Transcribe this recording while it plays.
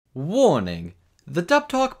Warning! The Dub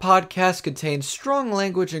Talk podcast contains strong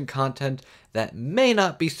language and content that may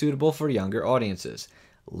not be suitable for younger audiences.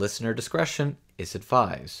 Listener discretion is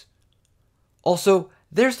advised. Also,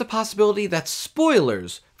 there's the possibility that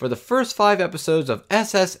spoilers for the first 5 episodes of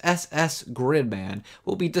SSSS Gridman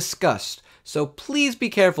will be discussed, so please be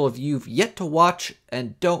careful if you've yet to watch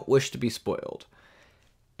and don't wish to be spoiled.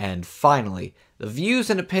 And finally, the views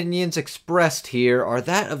and opinions expressed here are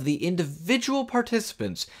that of the individual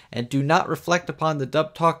participants and do not reflect upon the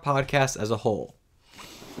Dub Talk podcast as a whole.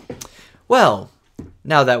 Well,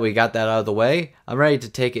 now that we got that out of the way, I'm ready to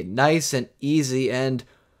take it nice and easy and...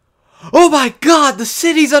 Oh my god, the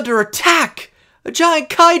city's under attack! A giant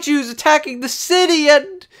kaiju's attacking the city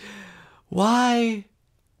and... Why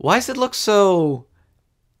does it look so...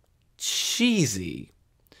 cheesy?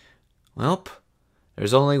 Welp.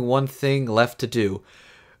 There's only one thing left to do.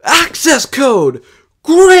 Access code!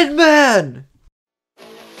 Gridman!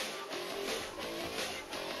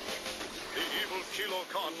 The evil Kilo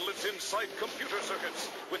Khan lives inside computer circuits.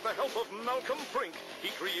 With the help of Malcolm Frink, he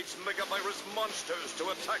creates megavirus monsters to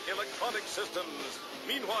attack electronic systems.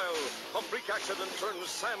 Meanwhile, a freak accident turns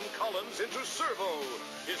Sam Collins into Servo.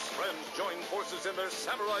 His friends join forces in their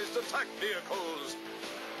samurais attack vehicles.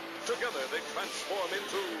 Together, they transform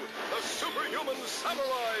into the Superhuman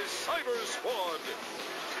Samurai Cyber Squad.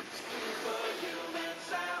 Superhuman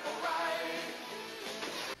Samurai.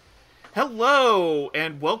 Hello,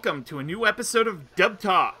 and welcome to a new episode of Dub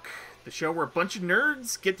Talk, the show where a bunch of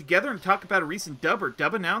nerds get together and talk about a recent dub or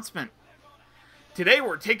dub announcement. Today,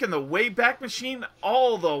 we're taking the Wayback Machine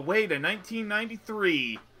all the way to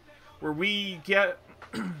 1993, where we get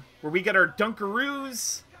our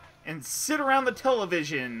Dunkaroos and sit around the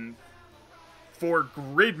television for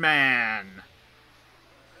Gridman.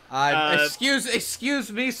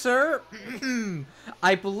 Excuse me, sir.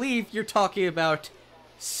 I believe you're talking about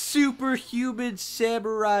Superhuman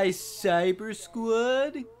Samurai Cyber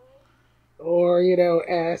Squad? Or,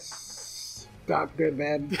 S.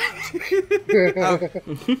 Gridman.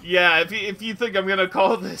 Yeah, if you think I'm gonna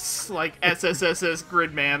call this, SSSS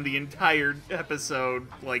Gridman the entire episode,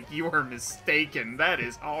 you are mistaken. That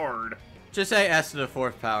is hard. Just say S to the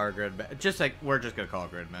 4th power Gridman. We're just gonna call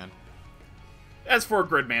it Gridman. S4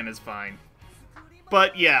 Gridman is fine.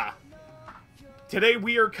 But yeah, today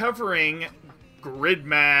we are covering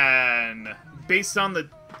Gridman, based on the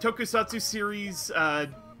tokusatsu series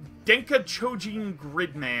Denka Chojin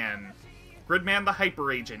Gridman. Gridman the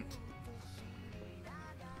Hyper Agent.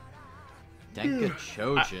 Denka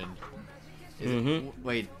Chojin.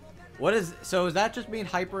 Wait, what is... So does that just mean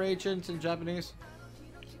Hyper Agents in Japanese?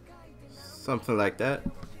 Something like that.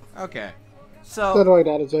 Okay. So... Literally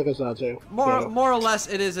that is tokusatsu. More or less,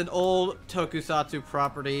 it is an old tokusatsu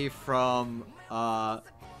property from, I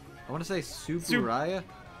want to say Tsuburaya?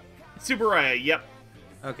 Tsuburaya, yep.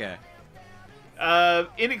 Okay.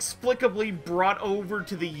 Inexplicably brought over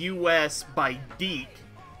to the U.S. by DiC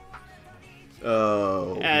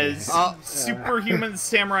Oh. as Superhuman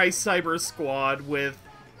Samurai Cyber Squad with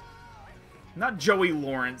not Joey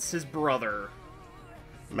Lawrence, his brother.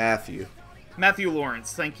 Matthew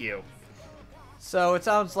Lawrence, thank you. So it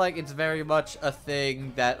sounds like it's very much a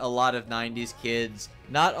thing that a lot of 90s kids,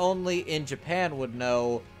 not only in Japan would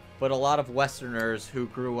know, but a lot of Westerners who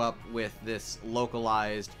grew up with this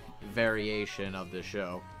localized variation of the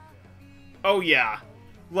show. Oh yeah.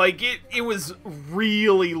 It was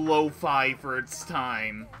really lo-fi for its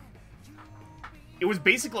time. It was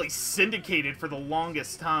basically syndicated for the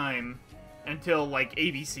longest time until,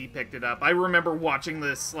 ABC picked it up. I remember watching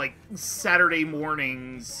this, Saturday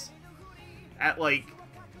mornings at,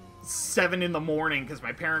 7 in the morning because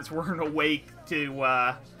my parents weren't awake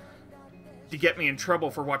to get me in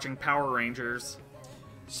trouble for watching Power Rangers.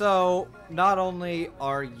 So, not only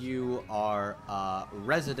are you our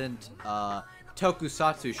resident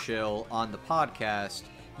tokusatsu shill on the podcast,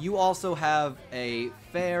 you also have a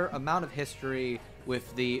fair amount of history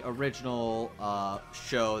with the original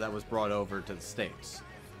show that was brought over to the States.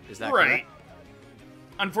 Is that right? Correct?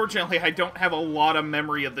 Unfortunately, I don't have a lot of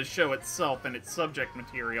memory of the show itself and its subject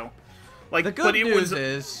material. The good news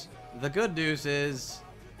is,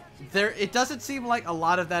 it doesn't seem like a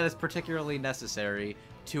lot of that is particularly necessary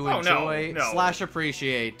to enjoy /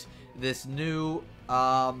 appreciate this new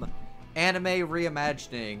anime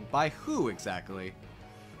reimagining. By who exactly?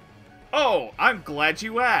 Oh, I'm glad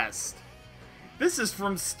you asked. This is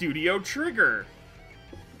from Studio Trigger.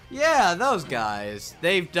 Yeah, those guys.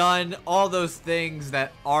 They've done all those things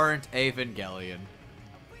that aren't Evangelion.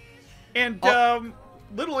 And,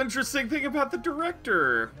 little interesting thing about the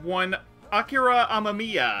director. One Akira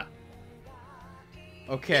Amamiya.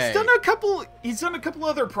 Okay. He's done a couple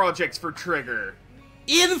other projects for Trigger.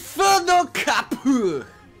 Inferno Cop.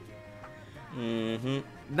 Mm-hmm.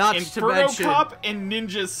 Not to Inferno mention Cop and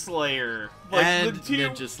Ninja Slayer. Like and the two.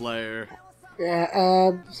 Ninja Slayer.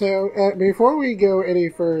 Yeah, so before we go any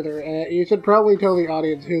further, you should probably tell the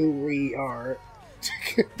audience who we are.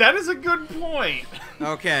 That is a good point.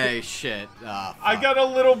 Okay, shit. I got a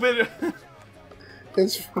little bit.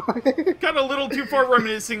 It's fine. Got a little too far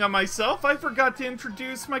reminiscing on myself. I forgot to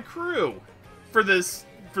introduce my crew for this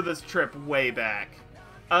trip way back.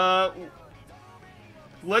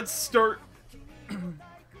 Let's start.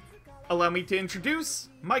 Allow me to introduce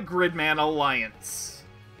my Gridman Alliance.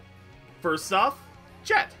 First off,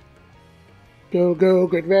 Jet. Go, go,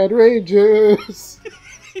 Gridman Rangers!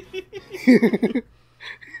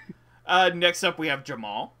 Next up we have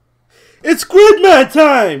Jamal. It's Gridman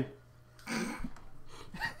time!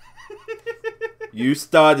 You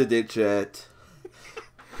started it, Jet.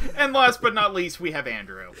 And last but not least, we have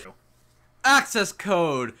Andrew. Access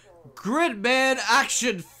code Gridman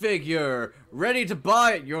action figure ready to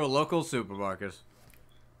buy at your local supermarket.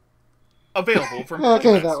 Available from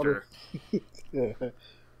Okay, Master.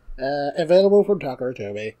 Available from Tucker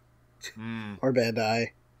Toby. Or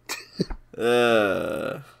Bandai.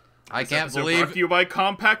 I can't Episode believe brought to you by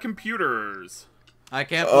Compact Computers. I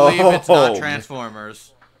can't believe it's not Oh.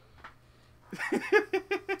 Transformers.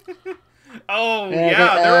 Oh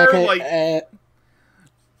yeah, there are like uh,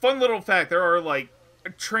 fun little fact. There are like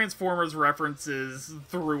Transformers references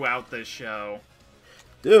throughout this show.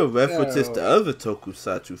 There are references Oh. to other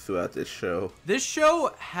tokusatsu throughout this show. This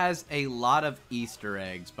show has a lot of Easter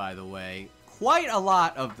eggs, by the way. Quite a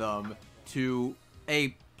lot of them to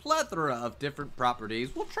a plethora of different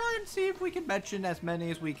properties. We'll try and see if we can mention as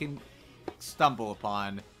many as we can stumble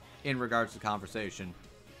upon in regards to conversation.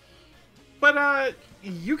 But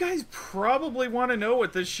you guys probably want to know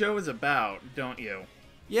what this show is about, don't you?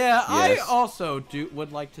 Yeah, I Yes. also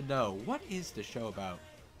would like to know, what is the show about?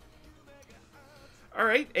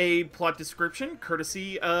 Alright, a plot description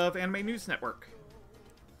courtesy of Anime News Network.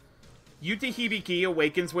 Yuta Hibiki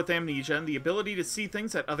awakens with amnesia and the ability to see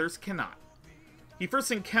things that others cannot. He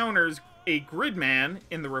first encounters a Gridman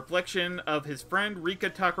in the reflection of his friend Rika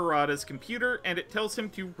Takarada's computer, and it tells him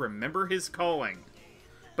to remember his calling.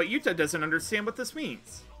 But Yuta doesn't understand what this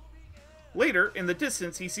means. Later, in the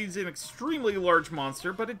distance, he sees an extremely large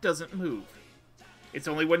monster, but it doesn't move. It's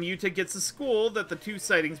only when Yuta gets to school that the two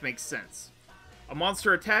sightings make sense. A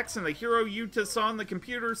monster attacks, and the hero Yuta saw on the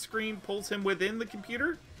computer screen pulls him within the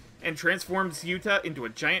computer and transforms Yuta into a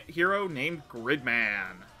giant hero named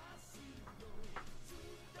Gridman.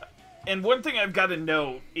 And one thing I've got to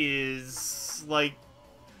note is, like,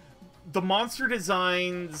 the monster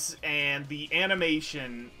designs and the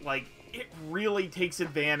animation, like, it really takes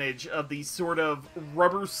advantage of these sort of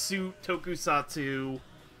rubber suit tokusatsu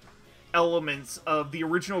elements of the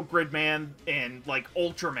original Gridman and, like,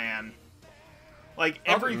 Ultraman. Like,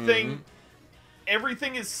 everything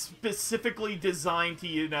is specifically designed to,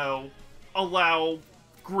 you know, allow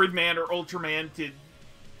Gridman or Ultraman to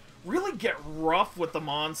really get rough with the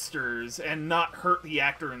monsters and not hurt the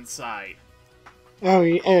actor inside. Oh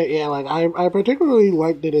yeah, like I particularly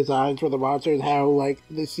like the designs for the monsters. How like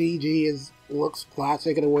the CG looks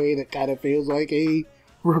classic in a way that kind of feels like a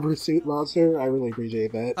rubber suit monster. I really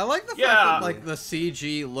appreciate that. I like the fact that, like, the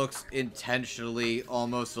CG looks intentionally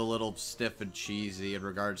almost a little stiff and cheesy in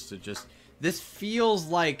regards to just... This feels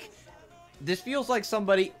like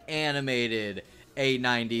somebody animated a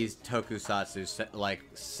 90s tokusatsu,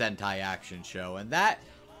 like, Sentai action show, and that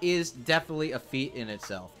is definitely a feat in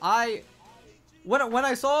itself. When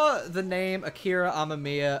I saw the name Akira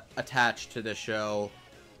Amamiya attached to the show,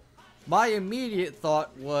 my immediate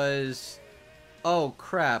thought was, oh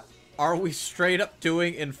crap, are we straight up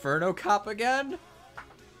doing Inferno Cop again?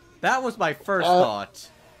 That was my first thought.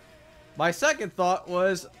 My second thought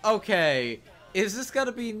was, okay, is this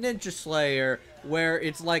gonna be Ninja Slayer, where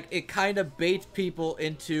it's like, it kind of baits people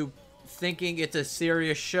into thinking it's a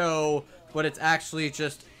serious show, but it's actually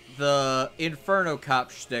just the Inferno Cop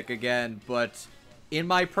shtick again, but in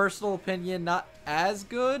my personal opinion, not as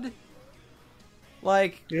good?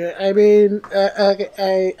 Like... Yeah, I mean,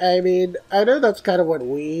 I mean, I know that's kind of what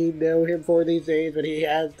we know him for these days, but he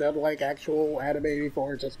has done, like, actual anime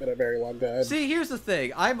before. It's just been a very long time. See, here's the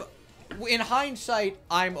thing. In hindsight,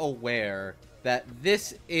 I'm aware that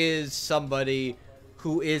this is somebody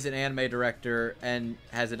who is an anime director and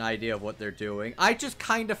has an idea of what they're doing. I just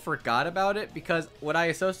kind of forgot about it because when I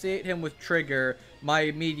associate him with Trigger, my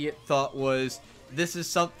immediate thought was, this is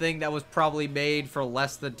something that was probably made for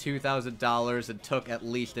less than $2,000 and took at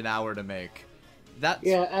least an hour to make. That's...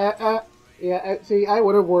 Yeah, Yeah, see, I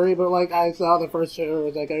would have worried, but like I saw the first show, I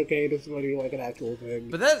was like, okay, this is going to be like an actual thing.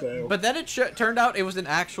 But then it turned out it was an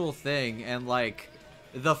actual thing, and like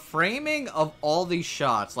the framing of all these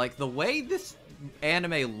shots, like the way this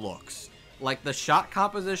anime looks, like the shot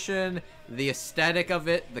composition, the aesthetic of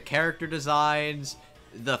it, the character designs,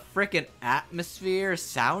 the frickin' atmosphere,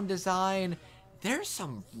 sound design. There's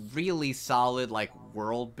some really solid like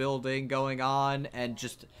world building going on, and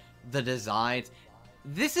just the designs.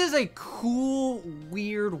 This is a cool,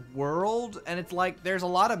 weird world, and it's like there's a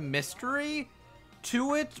lot of mystery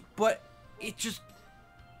to it, but it just...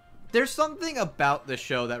 There's something about the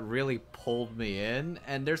show that really pulled me in,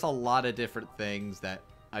 and there's a lot of different things that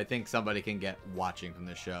I think somebody can get watching from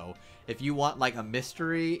the show. If you want, like, a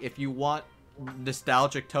mystery, if you want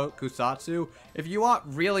nostalgic tokusatsu, if you want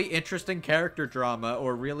really interesting character drama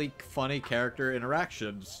or really funny character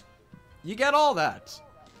interactions, you get all that.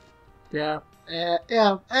 Yeah.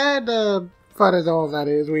 And fun as all of that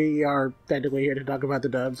is, we are technically here to talk about the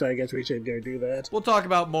dub, so I guess we should go do that. We'll talk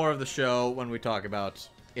about more of the show when we talk about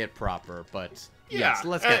it proper, but Yeah, yes,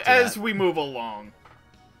 let's get to as that. we move along.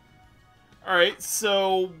 Alright,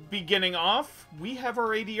 so beginning off, we have our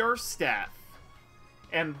ADR staff.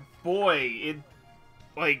 And boy,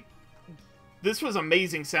 this was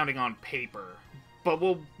amazing sounding on paper. But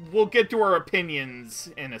we'll get to our opinions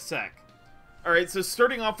in a sec. Alright, so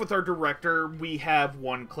starting off with our director, we have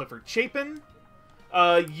one Clifford Chapin.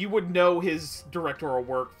 You would know his directorial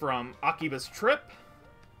work from Akiba's Trip,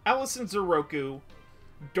 Allison Zeroku,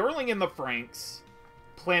 Darling in the Franxx,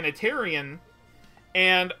 Planetarian,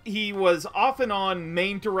 and he was off and on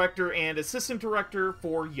main director and assistant director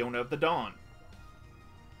for Yona of the Dawn.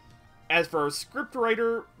 As for our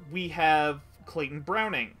scriptwriter, we have Clayton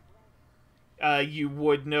Browning. You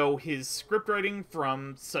would know his scriptwriting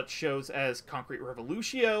from such shows as Concrete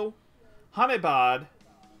Revolutio, Hanebad,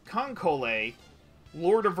 Konkole,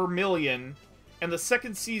 Lord of Vermilion, and the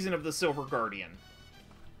second season of The Silver Guardian.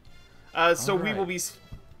 So Alright.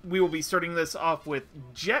 we will be starting this off with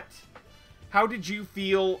Jet. How did you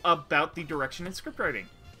feel about the direction and scriptwriting?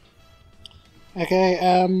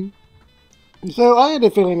 Okay, so I had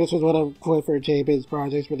a feeling this was one of Clifford Chapin's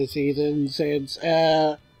projects for the season, since,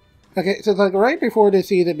 okay, so like right before the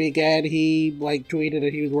season began, he like tweeted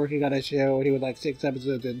that he was working on a show and he was like 6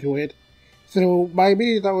 episodes into it. So my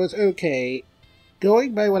immediate thought was, okay,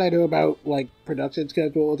 going by what I know about like production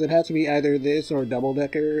schedules, it has to be either this or Double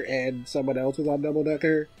Decker, and someone else was on Double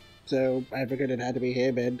Decker. So I figured it had to be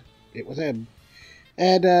him, and it was him.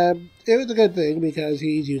 And it was a good thing because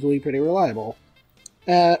he's usually pretty reliable.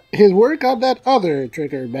 His work on that other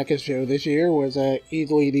Trigger Mecha show this year was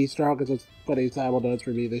easily the strongest of funny simuldoes for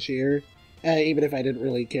me this year, even if I didn't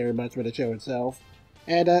really care much for the show itself.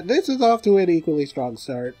 And this is off to an equally strong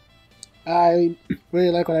start. I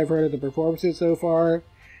really like what I've heard of the performances so far,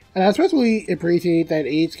 and I especially appreciate that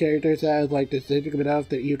each character sounds like distinctive enough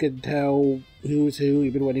that you can tell who's who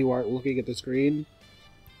even when you aren't looking at the screen.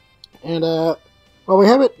 And while we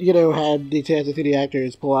haven't, had the chance to see the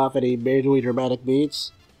actors pull off any majorly dramatic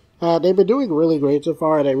beats, they've been doing really great so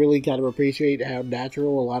far, and I really kind of appreciate how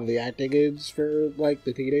natural a lot of the acting is for, like,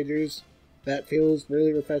 the teenagers. That feels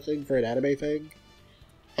really refreshing for an anime thing.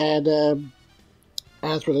 And,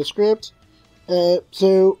 as for the script,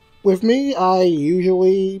 so with me, I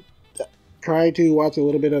usually try to watch a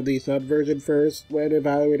little bit of the sub version first when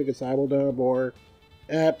evaluating a simuldub, or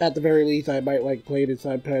at the very least, I might like play the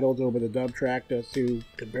subtitles over the dub track just to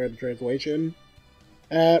compare the translation.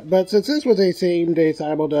 But since this was a same-day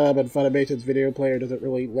simuldub and Funimation's video player doesn't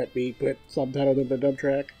really let me put subtitles in the dub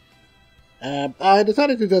track, I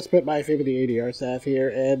decided to just put my favorite ADR staff here,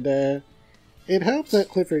 and it helps that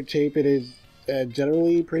Clifford Chapin is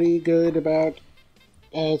generally pretty good about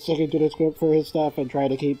sticking to the script for his stuff and trying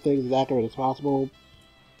to keep things as accurate as possible.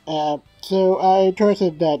 So I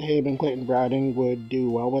trusted that him and Clayton Browning would do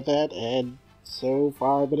well with that, and so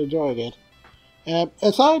far I've been enjoying it.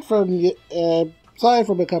 Aside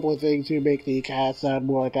from a couple of things to make the cast sound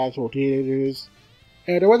more like actual teenagers,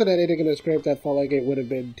 there wasn't anything in the script that felt like it would have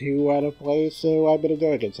been too out of place, so I've been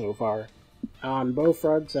enjoying it so far. On both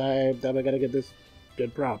fronts, I'm definitely gonna give this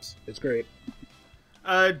good props. It's great.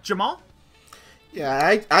 Jamal?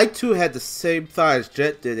 Yeah, I too had the same thought as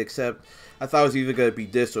Jet did, except I thought it was either going to be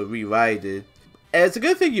this or rewrite it. And it's a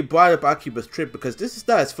good thing you brought up Akiba's Trip, because this is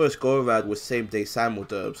not his first go-around with same-day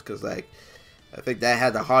simuldubs, because, like, I think that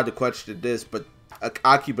had a harder question than this, but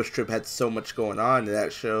Akiba's Trip had so much going on in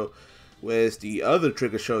that show, whereas the other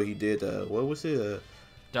Trigger show he did, what was it?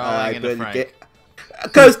 Darling in the Franxx.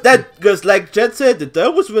 Because like Jet said, the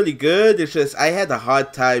dub was really good, it's just, I had a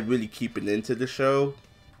hard time really keeping into the show.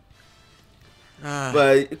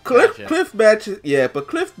 But Gotcha.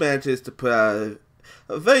 Cliff manages to put out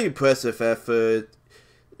a very impressive effort.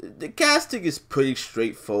 The casting is pretty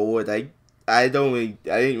straightforward. I didn't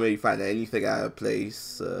really find anything out of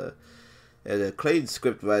place. And Clayton's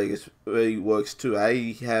script writing really works too.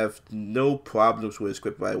 I have no problems with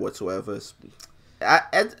script writing whatsoever.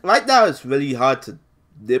 Right now, it's really hard to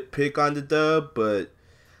nitpick on the dub, but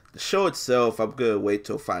the show itself, I'm gonna wait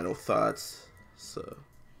till final thoughts. So.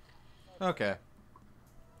 Okay.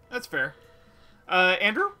 That's fair.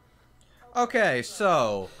 Andrew? Okay,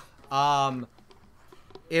 so,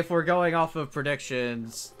 if we're going off of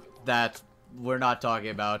predictions that we're not talking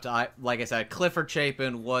about, like I said, Clifford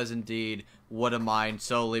Chapin was indeed one of mine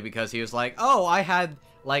solely because he was like, oh, I had,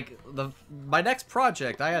 like, my next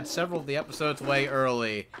project, I had several of the episodes way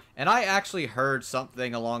early, and I actually heard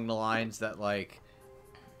something along the lines that, like,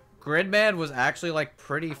 Gridman was actually, like,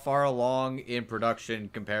 pretty far along in production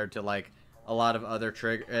compared to, like, a lot of other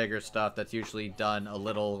Trigger stuff that's usually done a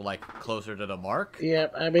little, like, closer to the mark. Yeah,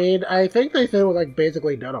 I mean, I think they said it was, like,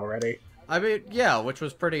 basically done already. I mean, yeah, which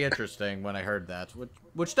was pretty interesting when I heard that,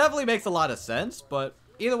 which definitely makes a lot of sense, but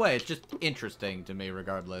either way, it's just interesting to me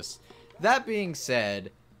regardless. That being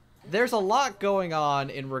said, there's a lot going on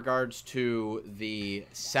in regards to the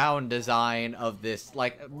sound design of this,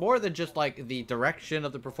 like, more than just, like, the direction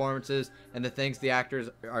of the performances and the things the actors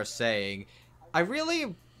are saying. I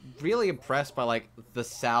really impressed by, like, the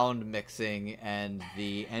sound mixing and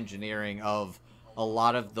the engineering of a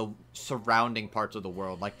lot of the surrounding parts of the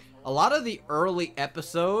world. Like, a lot of the early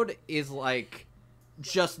episode is, like,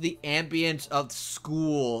 just the ambience of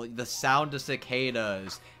school, the sound of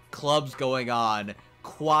cicadas, clubs going on,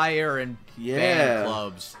 choir and band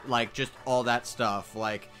clubs, like, just all that stuff.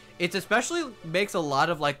 Like, it's especially makes a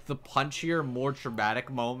lot of, like, the punchier, more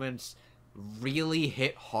dramatic moments really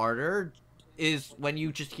hit harder is when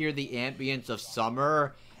you just hear the ambience of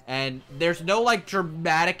summer, and there's no, like,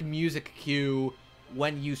 dramatic music cue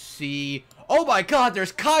when you see, oh my god,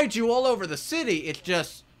 there's kaiju all over the city. It's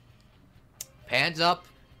just pans up,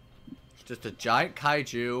 it's just a giant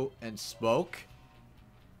kaiju and smoke,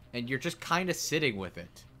 and you're just kind of sitting with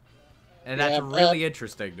it. And that's really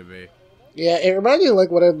interesting to me. Yeah, it reminds me of,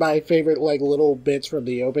 like, one of my favorite, like, little bits from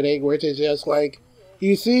the opening, which is just, like,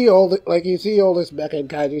 you see all this mecha and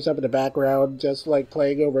kaiju stuff in the background, just, like,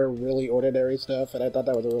 playing over really ordinary stuff, and I thought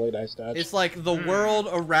that was a really nice touch. It's like the world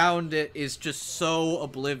around it is just so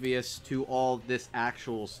oblivious to all this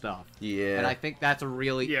actual stuff. Yeah. And I think that's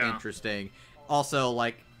really interesting. Also,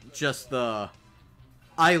 like, just I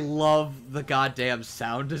love the goddamn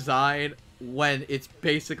sound design when it's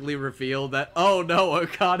basically revealed that, oh no,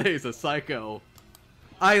 Akane's a psycho.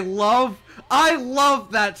 I love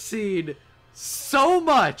that scene so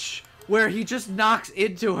much, where he just knocks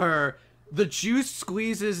into her, the juice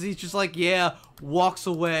squeezes, he's just like, yeah, walks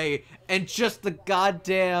away, and just the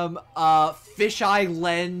goddamn fisheye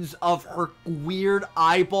lens of her weird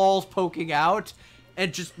eyeballs poking out,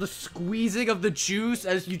 and just the squeezing of the juice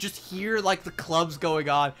as you just hear, like, the clubs going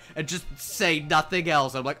on, and just say nothing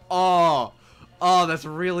else. I'm like, oh, that's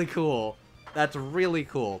really cool. That's really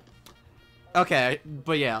cool. Okay,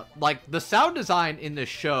 but yeah, like, the sound design in the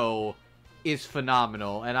show is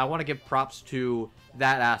phenomenal, and I want to give props to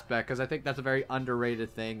that aspect, because I think that's a very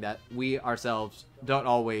underrated thing that we ourselves don't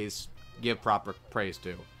always give proper praise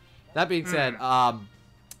to. That being said,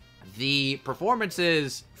 the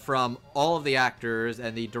performances from all of the actors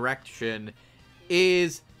and the direction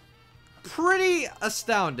is pretty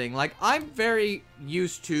astounding. Like, I'm very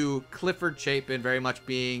used to Clifford Chapin very much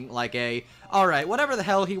being like alright, whatever the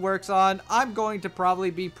hell he works on, I'm going to probably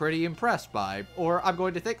be pretty impressed by, or I'm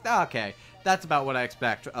going to think, okay, that's about what I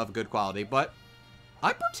expect of good quality. But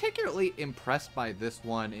I'm particularly impressed by this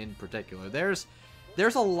one in particular. There's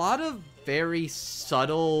a lot of very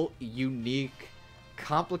subtle, unique,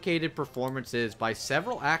 complicated performances by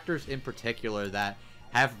several actors in particular that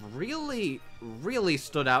have really, really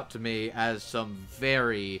stood out to me as some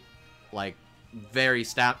very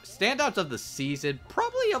standouts of the season,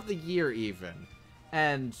 probably of the year even.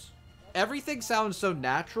 And everything sounds so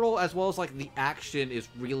natural, as well as, like, the action is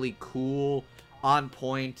really cool, on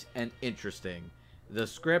point, and interesting. The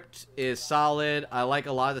script is solid. I like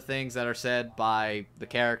a lot of the things that are said by the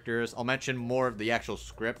characters. I'll mention more of the actual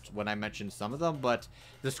script when I mention some of them, but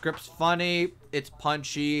the script's funny, it's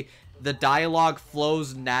punchy, the dialogue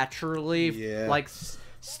flows naturally. Yeah. Like,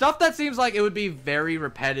 stuff that seems like it would be very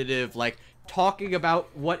repetitive, like talking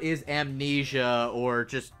about what is amnesia, or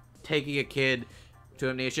just taking a kid to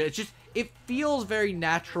amnesia. It feels very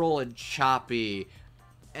natural and choppy,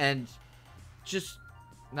 and just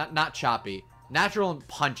not choppy. Natural and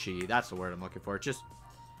punchy. That's the word I'm looking for. Just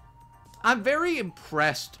I'm very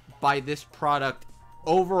impressed by this product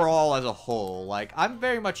overall as a whole. Like, I'm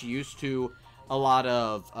very much used to a lot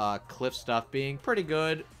of Cliff stuff being pretty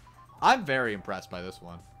good. I'm very impressed by this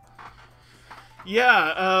one.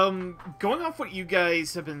 Yeah, going off what you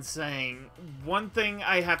guys have been saying, one thing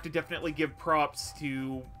I have to definitely give props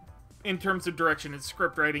to in terms of direction and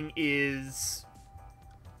script writing is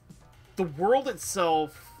the world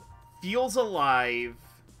itself feels alive.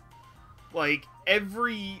 Like,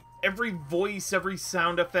 every voice, every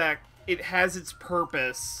sound effect, it has its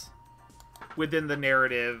purpose within the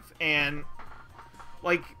narrative, and,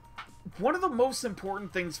 like, one of the most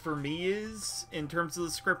important things for me is, in terms of the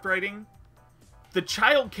script writing, the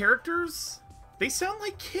child characters, they sound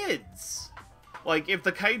like kids. Like, if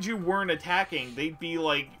the kaiju weren't attacking, they'd be,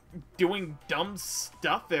 like, doing dumb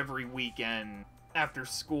stuff every weekend after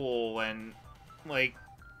school, and, like,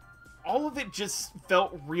 all of it just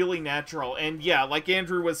felt really natural. And yeah, like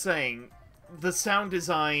Andrew was saying, the sound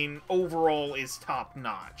design overall is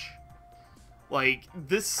top-notch. Like,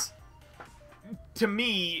 this, to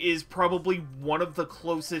me, is probably one of the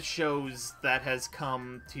closest shows that has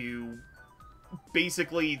come to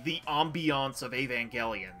basically the ambiance of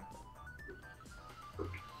Evangelion.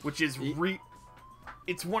 Which is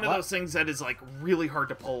it's one of those things that is, like, really hard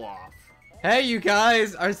to pull off. Hey, you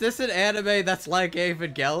guys, is this an anime that's like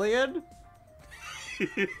Evangelion?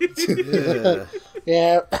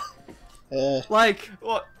 Yeah. Yeah. Like,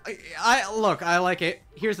 Well, I like it.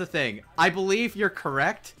 Here's the thing. I believe you're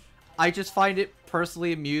correct. I just find it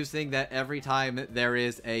personally amusing that every time there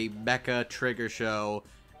is a mecha trigger show,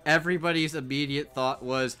 everybody's immediate thought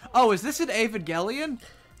was, oh, is this an Evangelion?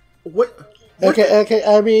 What? Okay,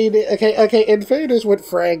 I mean, okay, in fairness with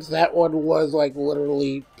Franks, that one was, like,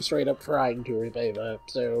 literally straight up trying to rip Ava,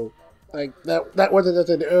 so, like, that wasn't just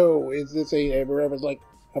an, oh, is this a Ava? It was like,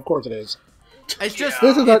 of course it is. It's just,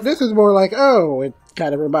 This is more like, oh, it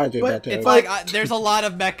kind of reminds you of that, too. it's like, there's a lot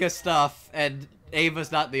of mecha stuff, and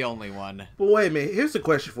Ava's not the only one. But wait a minute, here's a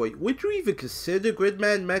question for you. Would you even consider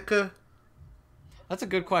Gridman mecha? That's a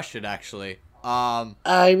good question, actually. I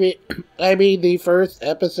mean, the first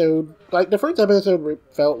episode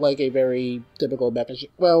felt like a very typical mecha show.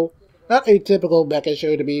 Well, not a typical mecha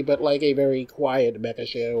show to me, but like a very quiet mecha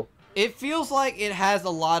show. It feels like it has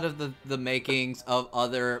a lot of the makings of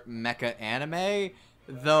other mecha anime,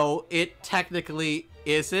 though it technically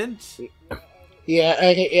isn't. Yeah,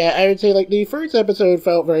 I would say, like, the first episode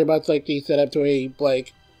felt very much like the setup to a,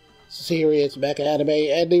 like, serious mecha anime,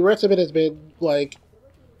 and the rest of it has been, like,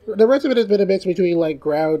 a mix between, like,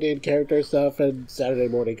 grounded character stuff and Saturday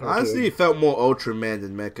morning cartoon. Honestly, it felt more Ultraman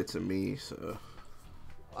than mecha to me, so...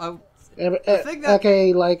 I think that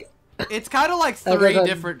okay, like... it's kind of like three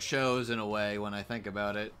different shows in a way when I think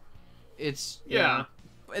about it. It's... yeah.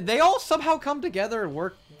 They all somehow come together and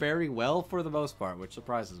work very well for the most part, which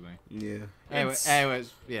surprises me. Yeah.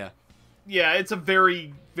 Anyways, yeah. Yeah, it's a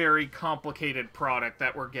very, very complicated product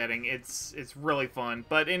that we're getting. It's really fun.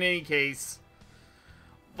 But in any case,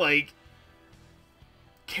 like,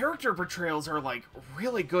 character portrayals are, like,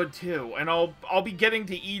 really good too. And I'll be getting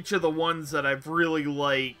to each of the ones that I've really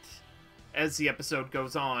liked as the episode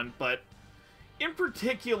goes on. But in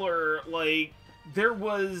particular, like, there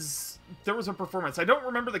was a performance. I don't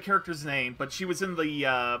remember the character's name, but she was in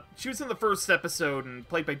the first episode and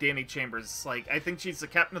played by Danny Chambers. Like, I think she's the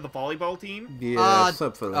captain of the volleyball team. Yeah,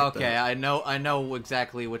 something like that. Okay, I know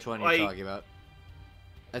exactly which one you're talking about.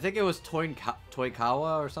 I think it was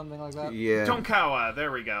Toikawa or something like that. Yeah. Tonkawa,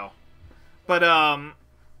 there we go. But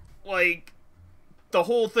like, the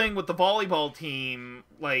whole thing with the volleyball team,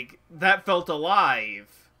 like, that felt alive.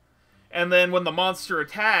 And then when the monster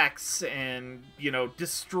attacks and, you know,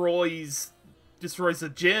 destroys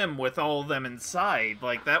the gym with all of them inside,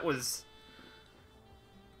 like, that was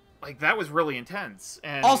really intense.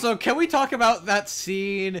 And also, can we talk about that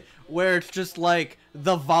scene where it's just like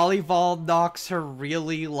the volleyball knocks her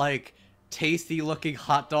really, like, tasty looking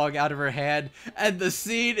hot dog out of her hand, and the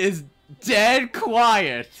scene is dead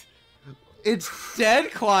quiet. It's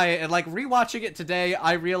dead quiet, and, like, rewatching it today,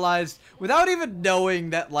 I realized, without even knowing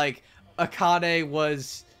that, like, Akane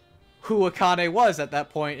was who Akane was at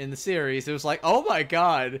that point in the series, it was like, oh my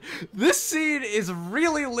god, this scene is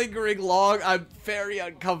really lingering long. I'm very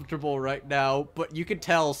uncomfortable right now, but you can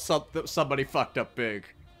tell somebody fucked up big.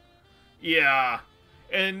 Yeah,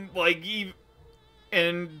 and, like, even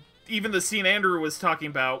the scene Andrew was talking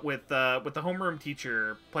about with the homeroom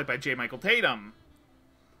teacher, played by J. Michael Tatum.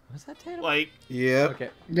 Was that Tatum? Like, Yeah. Okay.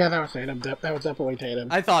 Yeah, that was Tatum. That was definitely Tatum.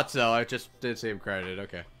 I thought so. I just didn't see him credited.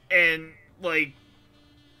 Okay. and, like,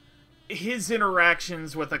 his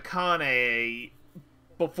interactions with Akane,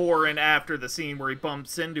 before and after the scene where he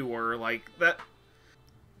bumps into her, like, that...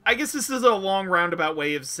 I guess this is a long roundabout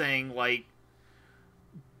way of saying, like,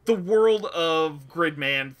 the world of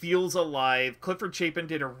Gridman feels alive. Clifford Chapin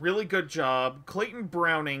did a really good job. Clayton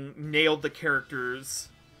Browning nailed the characters.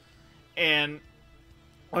 And,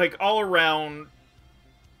 like, all around,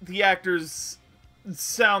 the actors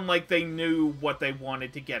sound like they knew what they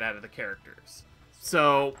wanted to get out of the characters.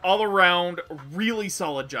 So, all around, really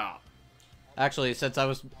solid job. Actually, since I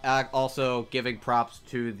was also giving props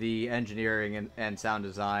to the engineering and sound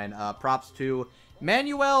design, props to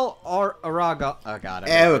Manuel Aragon. Oh god,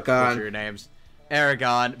 Aragon. Your names.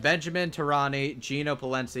 Aragon, Benjamin Tarani, Gino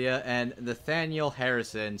Palencia, and Nathaniel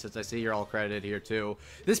Harrison, since I see you're all credited here too.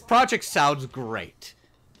 This project sounds great.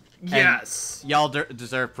 Yes. And y'all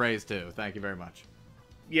deserve praise too. Thank you very much.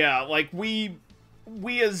 Yeah, like, we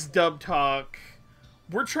as Dub Talk,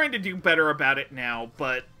 we're trying to do better about it now,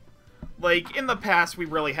 but, like, in the past, we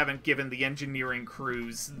really haven't given the engineering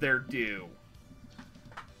crews their due.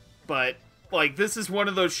 But, like, this is one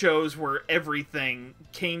of those shows where everything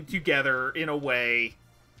came together in a way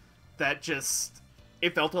that just,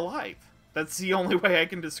 it felt alive. That's the only way I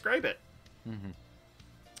can describe it.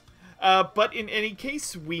 But in any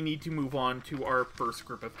case, we need to move on to our first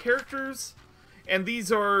group of characters. And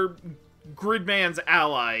these are Gridman's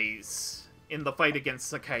allies in the fight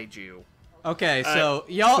against the kaiju. Okay, so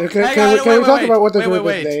y'all. Can we talk about what this group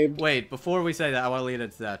is named? Wait, before we say that, I want to lead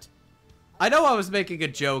into that. I know I was making a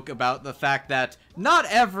joke about the fact that not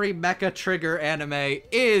every Mecha Trigger anime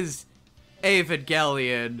is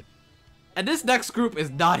Evangelion, and this next group is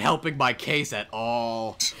not helping my case at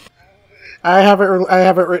all. I have it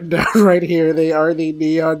written down right here. They are the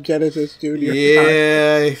Neon Genesis Junior.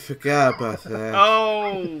 Yeah, I forgot about that.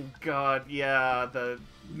 Oh, God, yeah, the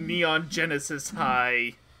Neon Genesis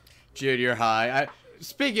High. Junior High.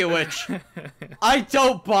 Speaking of which, I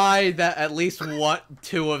don't buy that at least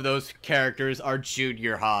two of those characters are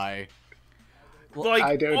Junior High. Like,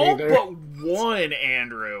 I don't all either. but one,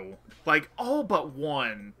 Andrew. Like, all but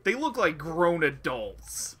one. They look like grown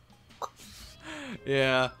adults.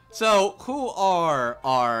 Yeah. So, who are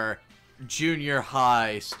our Junior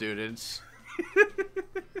High students?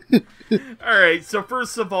 Alright, so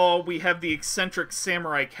first of all, we have the eccentric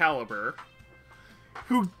Samurai Caliber,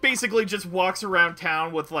 who basically just walks around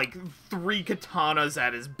town with, like, 3 katanas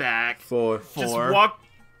at his back. Four. Just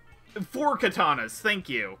 4 katanas, thank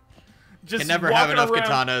you. Just Can never have walking enough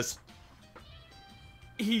around- katanas.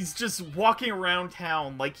 He's just walking around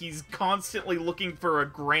town like he's constantly looking for a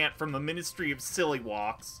grant from the Ministry of Silly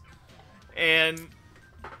Walks. And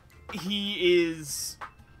he is...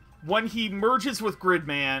 When he merges with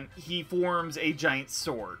Gridman, he forms a giant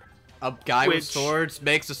sword. A guy with Which- swords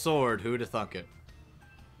makes a sword. Who'd have thunk it?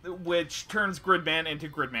 Which turns Gridman into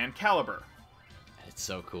Gridman Caliber. It's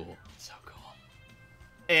so cool. It's so cool.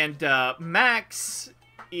 And Max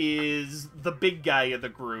is the big guy of the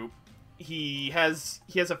group. He has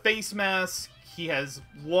a face mask. He has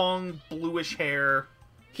long bluish hair,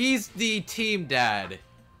 He's the team dad.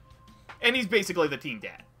 and he's basically the team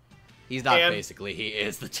dad. He's not And- basically, he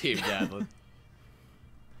is the team dad.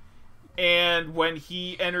 And when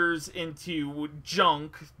he enters into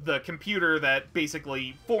Junk, the computer that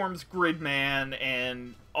basically forms Gridman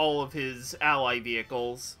and all of his ally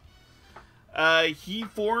vehicles, he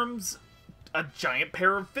forms a giant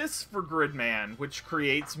pair of fists for Gridman, which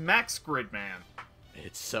creates Max Gridman.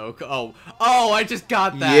 It's so cool. Oh, I just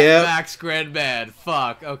got that. Yep. Max Gridman.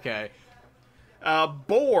 Fuck, okay.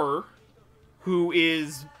 Boar, who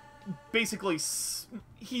is basically...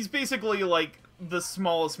 He's basically, like, the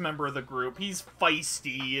smallest member of the group. He's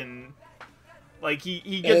feisty and... Like,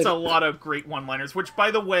 he gets a lot of great one-liners, which,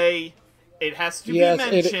 by the way, it has to be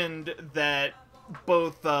mentioned that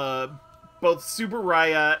both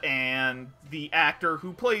Subaraya and the actor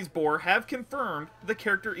who plays Boar have confirmed the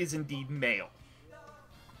character is indeed male.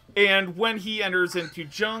 And when he enters into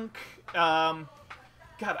Junk, God,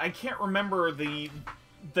 I can't remember the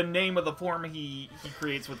name of the form he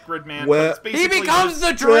creates with Gridman. Well, but it's He basically becomes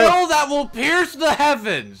just- the drill that will pierce the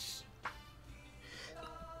heavens.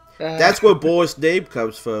 That's where Boar's name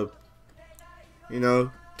comes from. You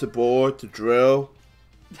know, to bore, to drill.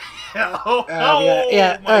 Oh,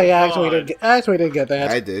 yeah. my I God. actually did get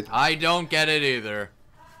that. I did. I don't get it either.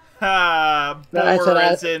 Boar I said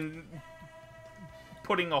as in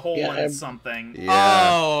putting a hole Yeah, in something. Yeah.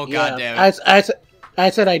 Oh, Yeah, goddammit. I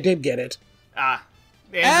said I did get it. Andrew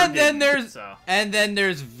And then didn't, there's so.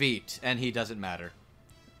 there's Veet, and he doesn't matter.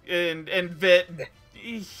 and Vit,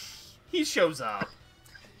 he shows up.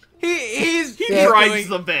 He's He doing- drives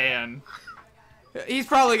the van. He's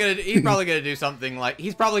probably gonna do something like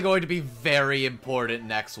he's probably going to be very important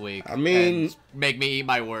next week. I mean, and make me eat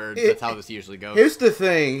my words. That's how this usually goes. Here's the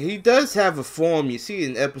thing: he does have a form. You see it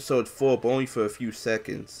in episode 4, but only for a few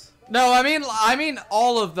seconds. No, I mean,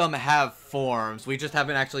 all of them have forms. We just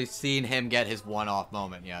haven't actually seen him get his one-off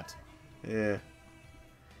moment yet. Yeah.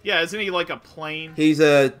 Yeah, isn't he like a plane? He's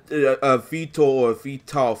a VTOL or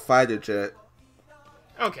VTOL fighter jet.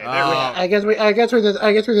 Okay, there we go. I guess we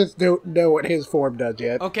just don't know what his form does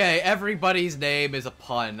yet. Okay, everybody's name is a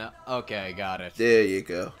pun. Okay, got it. There you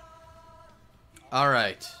go. All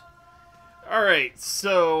right. Alright,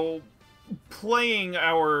 so playing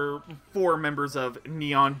our 4 members of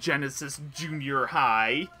Neon Genesis Junior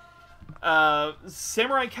High,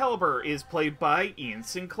 Samurai Caliber is played by Ian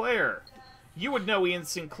Sinclair. You would know Ian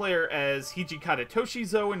Sinclair as Hijikata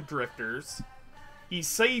Toshizo in Drifters. He's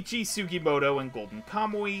Seiichi Sugimoto in Golden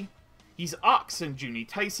Kamuy. He's Ox in Juni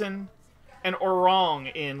Tyson. And Orang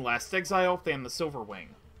in Last Exile, Fan the Silver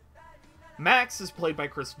Wing. Max is played by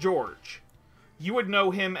Chris George. You would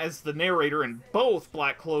know him as the narrator in both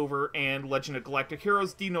Black Clover and Legend of Galactic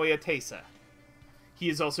Heroes Di Noia Teisa. He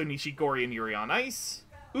is also Nishigori in Yuri on Ice,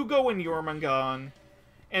 Ugo in Yormangan,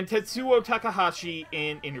 and Tetsuo Takahashi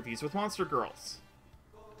in Interviews with Monster Girls.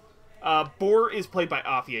 Boar is played by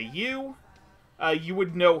Afia Yu. You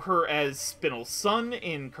would know her as Spinel's son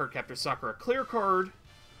in Cardcaptor Sakura Clear Card,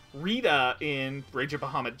 Rita in Rage of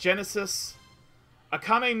Bahamut Genesis,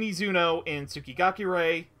 Akane Mizuno in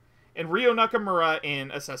Tsukigakure, and Ryo Nakamura in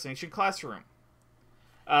Assassination Classroom.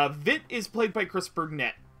 Vit is played by Chris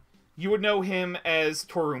Burnett. You would know him as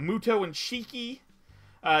Toru Muto in Shiki.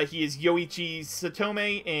 He is Yoichi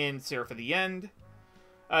Satome in Seraph of the End.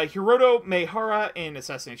 Hiroto Meihara in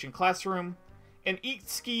Assassination Classroom. And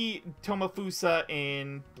Itsuki Tomafusa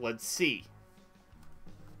in Blood Sea.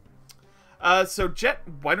 So Jet,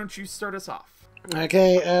 why don't you start us off?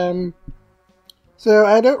 Okay, so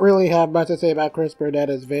I don't really have much to say about Chris Burnett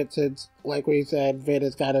as Vit, since, like we said, Vit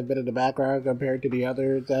has kind of been in the background compared to the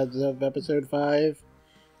others as of episode 5.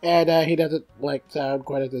 And he doesn't, sound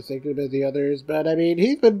quite as distinctive as the others, but, I mean,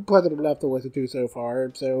 he's been pleasant enough to listen to so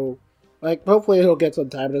far, so, hopefully he'll get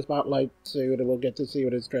some time in the spotlight soon, and we'll get to see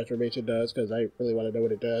what his transformation does, because I really want to know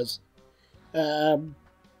what it does.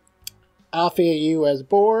 Afia Yu as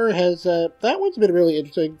Boar has, that one's been really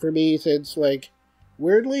interesting for me, since,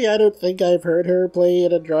 weirdly, I don't think I've heard her play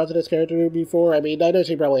an androgynous character before. I mean, I know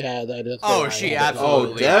she probably has. She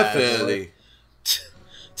absolutely definitely.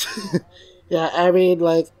 Yeah, I mean,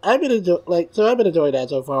 I've been enjoying that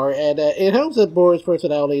so far, and it helps that Boar's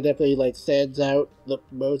personality definitely, stands out the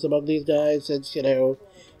most among these guys, since,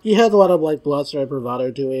 he has a lot of, bluster and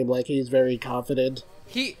bravado to him, he's very confident.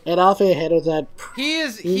 And Afia handles that. He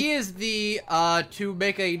is the, to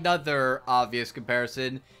make another obvious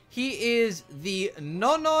comparison, he is the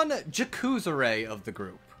Nonon Jakuzure of the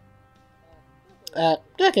group.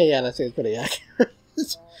 Okay, yeah, that seems pretty accurate.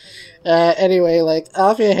 Anyway,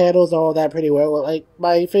 Afia handles all of that pretty well.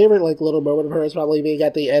 My favorite, little moment of her is probably being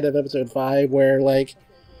at the end of episode 5, where,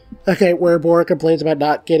 where Boar complains about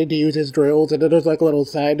not getting to use his drills, and then there's, a little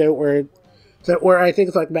side note where I think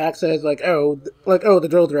it's Max says, the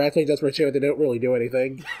drills are actually just for show, they don't really do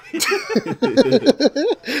anything.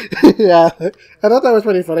 Yeah, I thought that was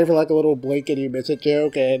pretty funny for, a little blink and you miss it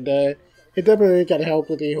joke, and, it definitely kind of helped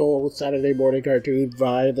with the whole Saturday morning cartoon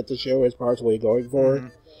vibe that the show is partially going for. Mm-hmm.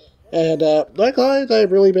 And, likewise,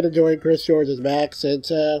 I've really been enjoying Chris George as Max, since,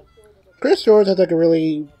 Chris George has, a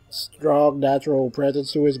really strong, natural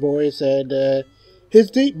presence to his voice, and, his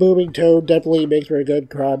deep, booming tone definitely makes for a good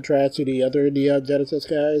contrast to the other Neon Genesis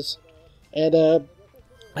guys. And,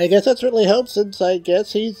 I guess that certainly helps, since I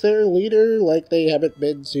guess he's their leader. They haven't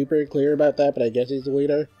been super clear about that, but I guess he's the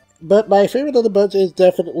leader. But my favorite of the bunch is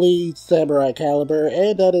definitely Samurai Caliber,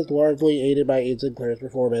 and that is largely aided by Ian Sinclair's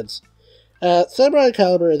performance. Samurai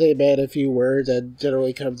Caliber is a man of few words, and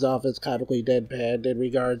generally comes off as comically deadpan in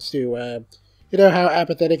regards to, how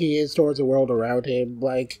apathetic he is towards the world around him,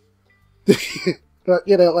 but,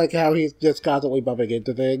 how he's just constantly bumping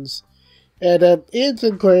into things. And, Ian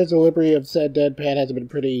Sinclair's delivery of said deadpan has been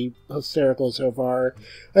pretty hysterical so far.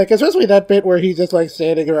 Especially that bit where he's just,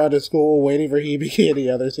 standing around his school waiting for Hibiki and the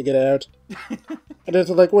others to get out. And it's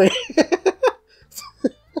wait.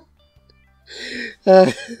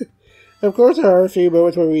 Of course, there are a few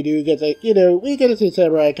moments where we do get we get to see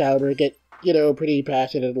Samurai Caliber get, pretty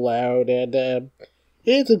passionate and loud, and,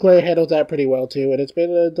 Ian Sinclair handles that pretty well too, and it's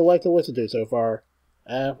been a delight to listen to so far.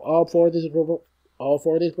 All four of these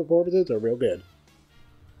performances are real good.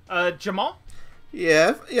 Jamal?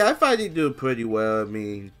 Yeah, I find he do pretty well. I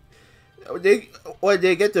mean, when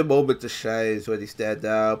they get the moment to shine is when they stand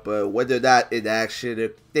out, but when they're not in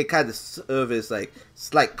action, they kind of serve as like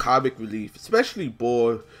slight comic relief, especially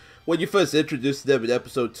Boar. When you first introduce them in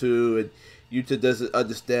episode 2, and Yuta doesn't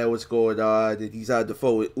understand what's going on, and he's on the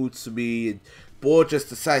phone with Utsumi, and Boar just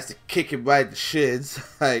decides to kick him right in the shins,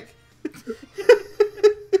 like.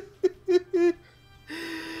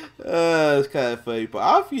 It's kind of funny, but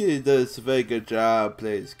Afia does a very good job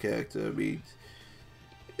playing this character. I mean,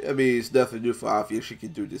 it's nothing new for Afia. She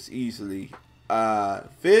can do this easily.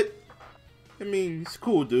 Fit, I mean, it's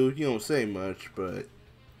cool, dude. You don't say much, but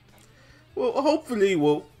well, hopefully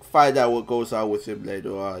we'll find out what goes on with him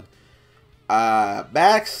later on.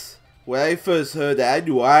 Max, when I first heard that, I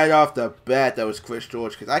knew right off the bat that was Chris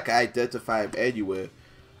George because I could identify him anywhere,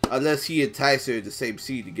 unless he and Tyson are in the same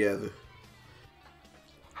scene together.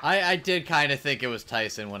 I did kind of think it was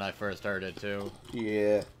Tyson when I first heard it, too.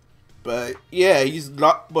 Yeah. But, yeah, he's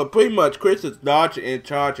not... But pretty much, Chris is large and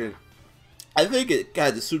charge, and I think it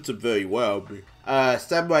kind of suits him very well.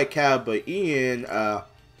 Samurai Caliber Ian,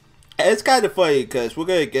 it's kind of funny, because we're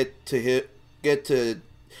going to get to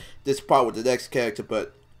this part with the next character,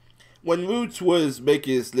 but when Roots was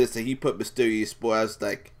making his list and he put Mysterious Boy, I was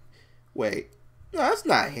like, wait, no, that's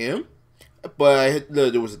not him. But I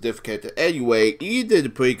learned there was a different character. Anyway, he did a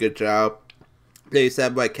pretty good job playing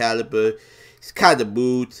Samurai Caliber. He's kind of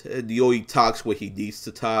mood, and he only talks when he needs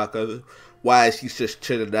to talk. Otherwise, he's just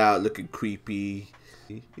chilling out, looking creepy.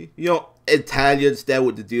 You don't entirely understand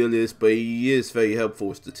what the deal is, but he is very helpful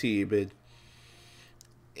with the team. And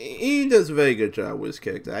he does a very good job with his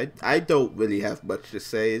character. I don't really have much to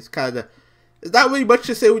say. It's not really much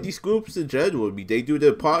to say with these groups in general. I mean, they do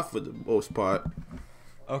their part for the most part.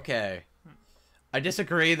 Okay. I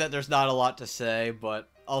disagree that there's not a lot to say, but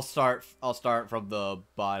I'll start from the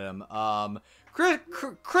bottom.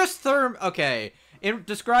 Chris Therm. Okay, in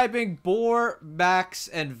describing Boar, Max,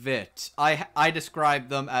 and Vit, I describe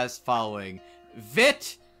them as following: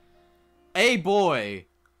 Vit, a boy;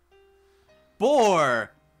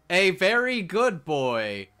 Boar, a very good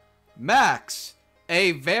boy; Max,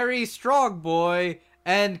 a very strong boy;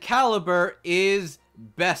 and Caliber is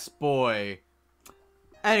best boy.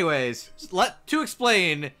 Anyways, to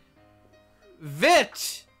explain,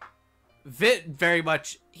 Vit very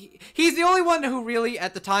much, he's the only one who really,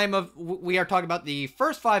 at the time of, we are talking about the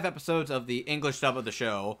first 5 episodes of the English dub of the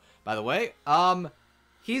show, by the way,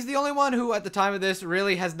 he's the only one who, at the time of this,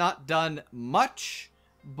 really has not done much,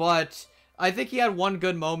 but I think he had one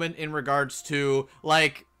good moment in regards to,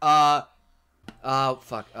 like,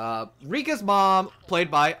 Rika's mom, played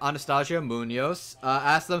by Anastasia Munoz,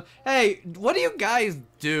 asked them, "Hey, what do you guys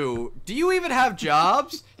do? Do you even have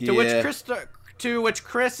jobs?" Yeah. To which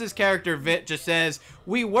Chris's character Vit just says,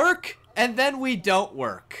 "We work and then we don't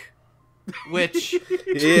work." Which,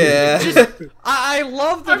 yeah, I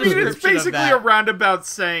love the description it's basically of that. a roundabout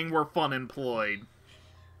saying we're fun employed.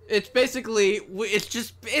 It's basically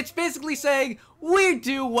saying we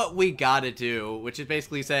do what we gotta do, which is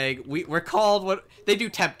basically saying we're called what they do,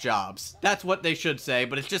 temp jobs. That's what they should say,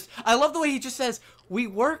 but it's just, I love the way he just says we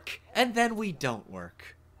work and then we don't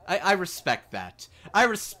work. I respect that. I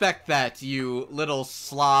respect that, you little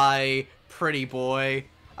sly pretty boy.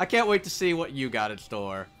 I can't wait to see what you got in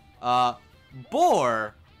store.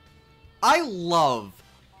 Boar, I love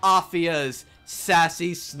Afia's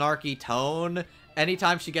sassy, snarky tone.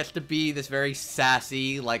 Anytime she gets to be this very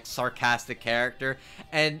sassy, like, sarcastic character.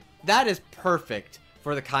 And that is perfect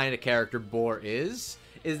for the kind of character Boar is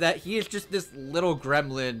that he is just this little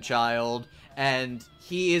gremlin child, and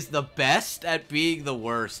he is the best at being the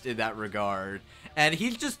worst in that regard. And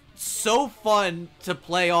he's just so fun to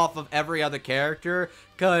play off of every other character,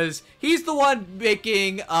 because he's the one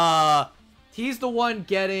making, he's the one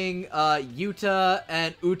getting Yuta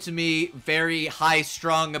and Utami very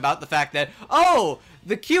high-strung about the fact that, oh,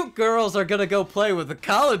 the cute girls are gonna go play with the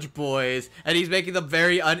college boys, and he's making them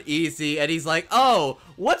very uneasy, and he's like, oh,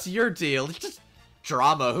 what's your deal? It's just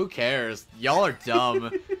drama, who cares? Y'all are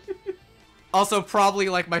dumb. Also, probably,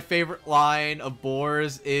 like, my favorite line of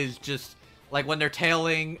Boar's is just, like, when they're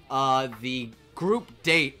tailing the group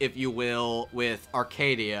date, if you will, with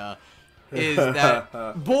Arcadia, is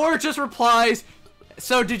that Boar just replies,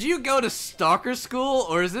 "So did you go to stalker school,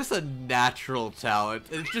 or is this a natural talent?"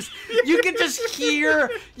 It's just, you can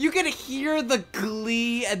hear the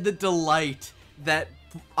glee and the delight that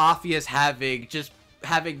Afia's having, just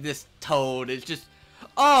having this tone. It's just,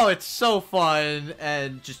 oh, it's so fun,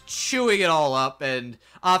 and just chewing it all up, and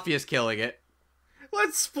Afia's killing it.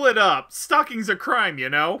 Let's split up. Stalking's a crime, you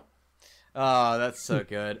know? Oh, that's so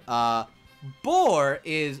good. Boar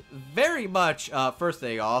is very much, first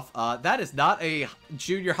thing off, that is not a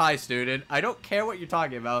junior high student. I don't care what you're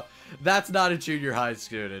talking about. That's not a junior high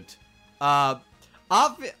student. So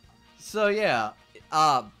yeah,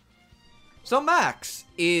 so Max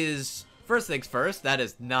is, first things first, that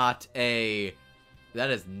is not a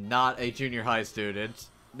junior high student.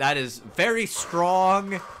 That is very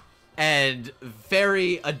strong and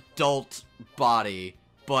very adult body.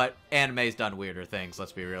 But anime's done weirder things,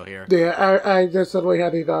 let's be real here. Yeah, I just suddenly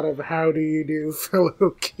had the thought of how do you do,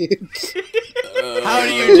 fellow kids? How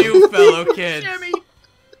do you do, fellow kids? Jimmy!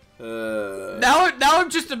 Now I'm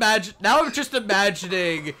just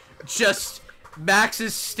imagining just Max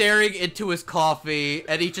is staring into his coffee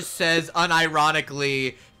and he just says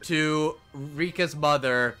unironically to Rika's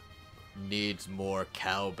mother, needs more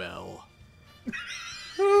cowbell.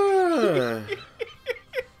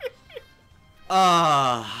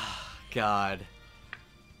 God.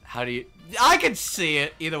 How do you... I can see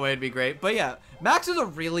it. Either way, it'd be great. But yeah, Max is a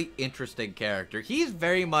really interesting character. He's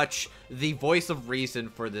very much the voice of reason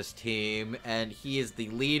for this team, and he is the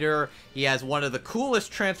leader. He has one of the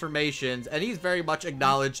coolest transformations, and he's very much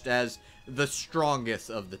acknowledged as the strongest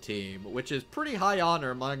of the team, which is pretty high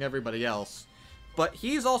honor among everybody else. But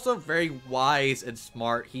he's also very wise and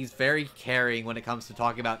smart. He's very caring when it comes to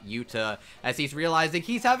talking about Yuta, as he's realizing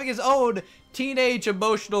he's having his own teenage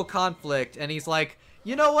emotional conflict, and he's like,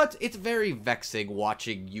 you know what? It's very vexing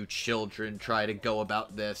watching you children try to go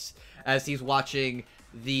about this, as he's watching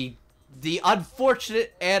the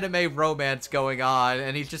unfortunate anime romance going on,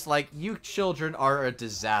 and he's just like, you children are a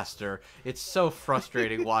disaster. It's so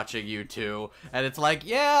frustrating watching you two. And it's like,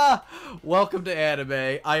 yeah, welcome to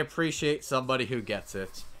anime. I appreciate somebody who gets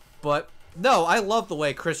it. But no, I love the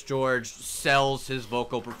way Chris George sells his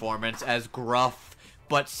vocal performance as gruff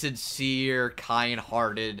but sincere,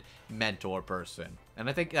 kind-hearted mentor person. And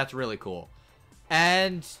I think that's really cool.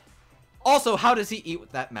 And also, how does he eat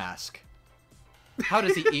with that mask? How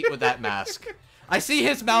does he eat with that mask? I see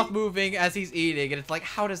his mouth moving as he's eating, and it's like,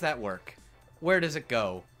 how does that work? Where does it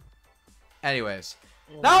go? Anyways,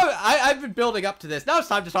 now I've been building up to this. Now it's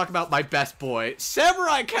time to talk about my best boy,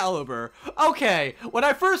 Samurai Caliber. Okay, when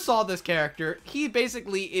I first saw this character, he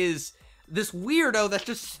basically is this weirdo that's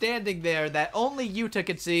just standing there that only Yuta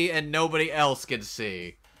can see and nobody else can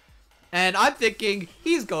see. And I'm thinking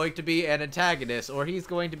he's going to be an antagonist, or he's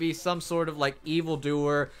going to be some sort of like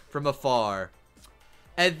evildoer from afar.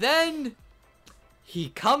 And then he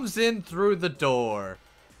comes in through the door.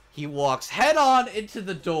 He walks head on into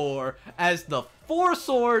the door as the 4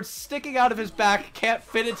 swords sticking out of his back can't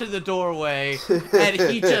fit into the doorway. And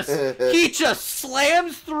he just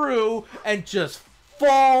slams through and just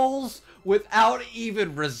falls without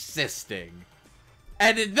even resisting.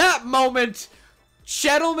 And in that moment,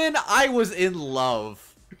 gentlemen, I was in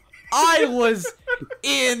love. I was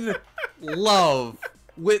in love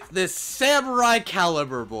with this Samurai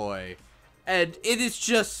Caliber boy. And it is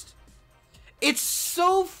just... it's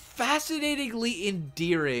so fascinatingly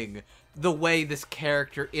endearing the way this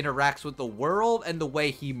character interacts with the world and the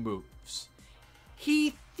way he moves.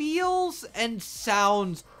 He feels and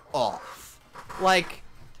sounds off. Like,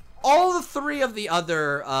 all the 3 of the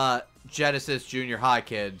other Genesis Junior High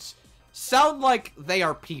kids sound like they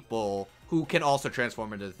are people who can also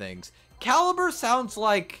transform into things. Caliber sounds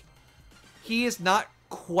like he is not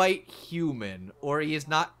quite human, or he is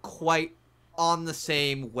not quite on the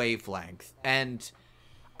same wavelength. And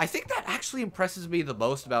I think that actually impresses me the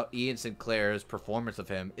most about Ian Sinclair's performance of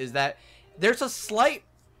him, is that there's a slight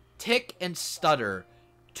tick and stutter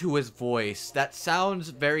to his voice that sounds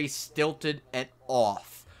very stilted and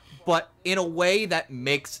off, but in a way that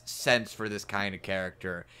makes sense for this kind of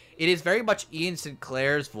character. It is very much Ian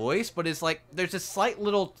Sinclair's voice, but it's like there's a slight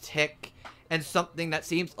little tick and something that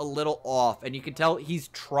seems a little off, and you can tell he's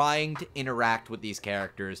trying to interact with these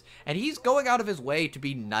characters, and he's going out of his way to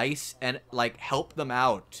be nice and, like, help them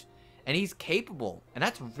out, and he's capable, and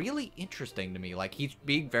that's really interesting to me. Like, he's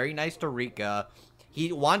being very nice to Rika,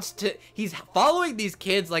 he's following these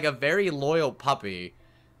kids like a very loyal puppy,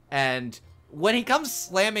 and when he comes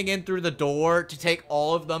slamming in through the door to take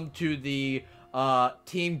all of them to the,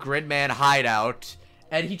 Team Gridman hideout,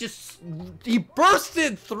 and he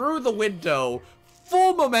bursted through the window,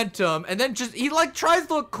 full momentum, and then he like tries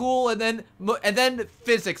to look cool, and then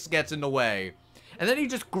physics gets in the way, and then he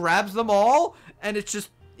just grabs them all, and it's just,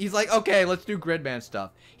 he's like, okay, let's do Gridman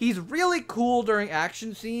stuff. He's really cool during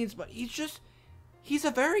action scenes, but he's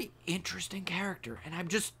a very interesting character, and I'm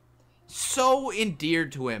just so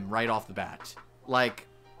endeared to him right off the bat. Like,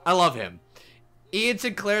 I love him. Ian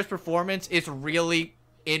Sinclair's performance is really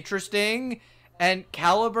interesting. And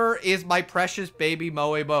Caliber is my precious baby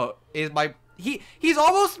Moe is my he's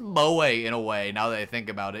almost Moe in a way, now that I think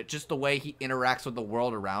about it. Just the way he interacts with the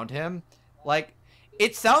world around him. Like,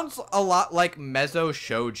 it sounds a lot like Mezzo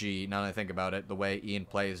Shoji, now that I think about it, the way Ian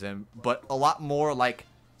plays him, but a lot more, like,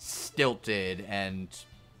 stilted and...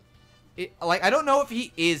 like, I don't know if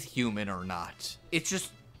he is human or not. It's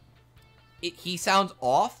just... he sounds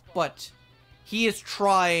off, but he is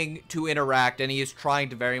trying to interact, and he is trying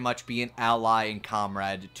to very much be an ally and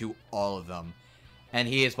comrade to all of them. And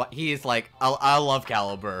he is like, I love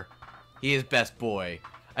Caliber. He is best boy.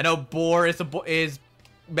 I know Boar is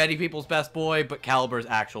many people's best boy, but Caliber's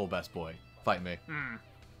actual best boy. Fight me.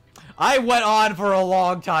 I went on for a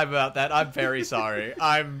long time about that. I'm very sorry.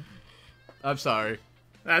 I'm sorry.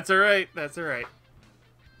 That's alright. That's alright.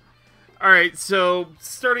 Alright, so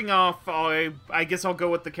starting off, I guess I'll go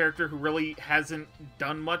with the character who really hasn't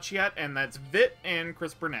done much yet, and that's Vit and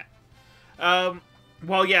Chris Burnett.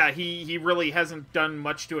 Well, yeah, he really hasn't done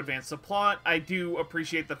much to advance the plot. I do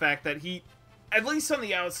appreciate the fact that he, at least on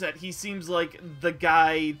the outset, he seems like the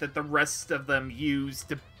guy that the rest of them use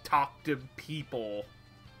to talk to people.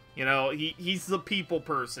 You know, he's the people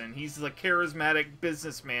person. He's the charismatic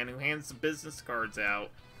businessman who hands the business cards out.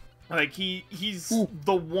 Like, he's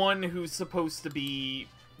the one who's supposed to be,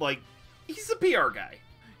 like, he's the PR guy.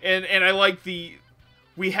 And I like the,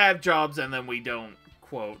 we have jobs and then we don't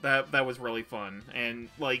quote. That was really fun. And,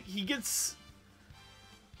 like, he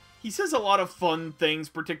says a lot of fun things,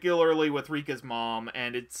 particularly with Rika's mom,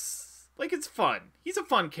 and it's fun. He's a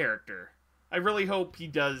fun character. I really hope he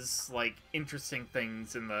does, like, interesting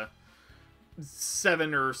things in the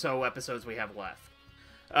 7 or so episodes we have left.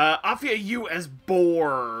 Afia Yu as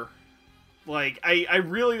Boar. Like, I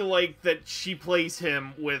really like that she plays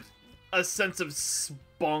him with a sense of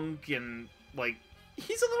spunk and, like,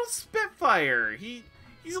 he's a little spitfire.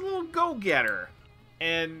 He's a little go-getter.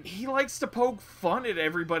 And he likes to poke fun at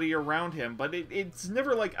everybody around him, but it's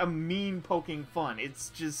never, like, a mean poking fun. It's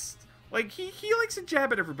just, like, he likes to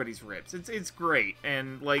jab at everybody's ribs. It's great.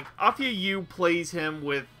 And, like, Afia Yu plays him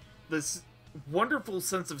with this wonderful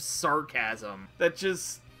sense of sarcasm that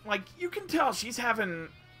just, like, you can tell she's having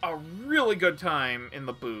a really good time in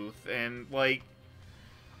the booth. And, like,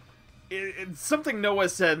 it's something Noah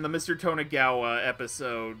said in the Mr. Tonegawa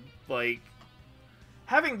episode, like,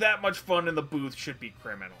 having that much fun in the booth should be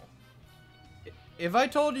criminal. If I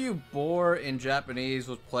told you Boar in Japanese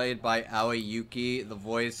was played by Aoi Yuki, the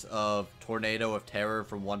voice of Tornado of Terror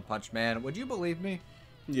from One Punch Man, would you believe me?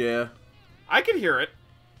 Yeah. I could hear it.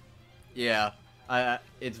 Yeah.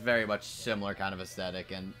 It's very much similar kind of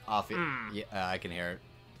aesthetic, and yeah, I can hear it.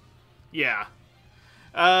 Yeah.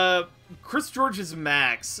 Chris George's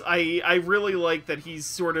Max, I really like that he's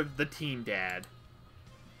sort of the teen dad.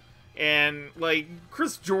 And, like,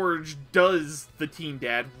 Chris George does the teen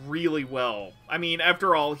dad really well. I mean,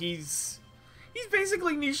 after all, he's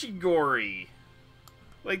basically Nishigori.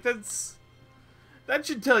 Like, that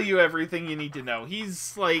should tell you everything you need to know.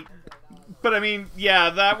 He's, like... But, I mean, yeah,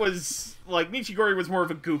 that was... Like, Nishigori was more of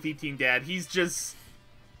a goofy teen dad. He's just...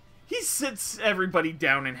 He sits everybody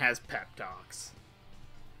down and has pep talks.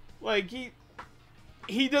 Like,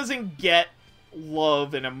 he doesn't get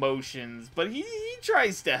love and emotions, but he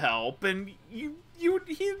tries to help, and he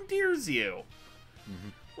endears you.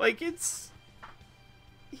 Like, he's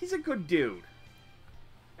a good dude.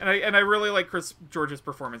 And I really like Chris George's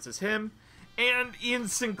performance as him, and Ian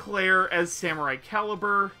Sinclair as Samurai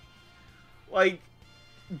Caliber. Like,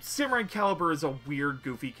 Samurai Caliber is a weird,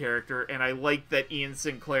 goofy character, and I like that Ian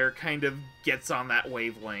Sinclair kind of gets on that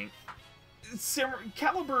wavelength.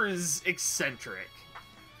 Caliber is eccentric.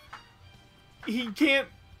 He can't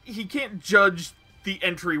judge the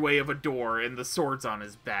entryway of a door and the swords on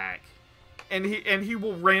his back. And he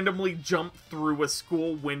will randomly jump through a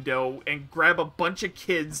school window and grab a bunch of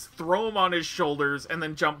kids, throw them on his shoulders, and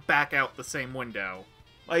then jump back out the same window.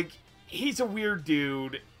 Like, he's a weird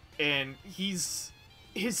dude, and his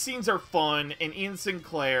scenes are fun, and Ian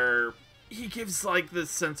Sinclair, he gives, like,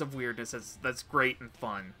 this sense of weirdness that's great and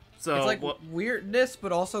fun. So, it's like weirdness,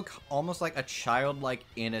 but also almost like a childlike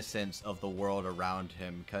innocence of the world around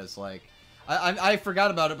him. Because, like, I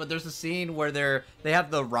forgot about it, but there's a scene where they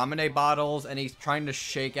have the Ramune bottles, and he's trying to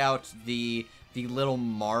shake out the little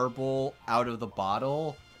marble out of the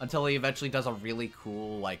bottle until he eventually does a really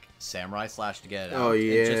cool, like, samurai slash to get it out. Oh,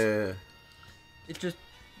 yeah. It's just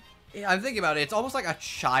I'm thinking about it. It's almost like a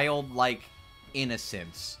childlike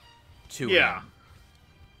innocence to him.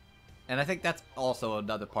 And I think that's also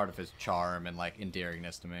another part of his charm and, like,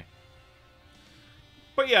 endearingness to me.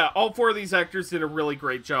 But yeah, all 4 of these actors did a really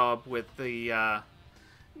great job with the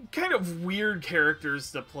kind of weird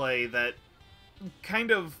characters to play that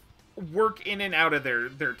kind of work in and out of their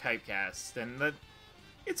typecast, and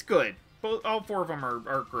it's good. All 4 of them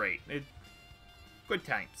are great. Good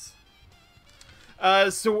times.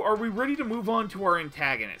 So are we ready to move on to our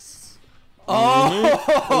antagonists? Oh,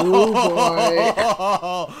 Oh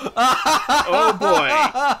boy. Oh boy.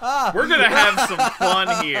 We're gonna have some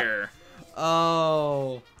fun here.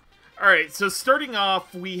 Oh. Alright, so starting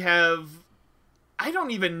off, we have... I don't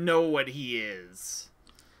even know what he is.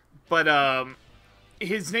 But,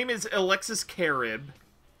 his name is Alexis Carib.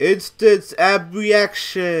 Instant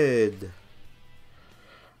abreaction.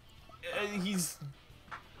 He's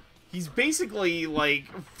basically, like,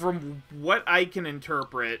 from what I can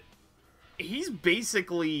interpret, he's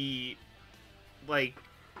basically, like,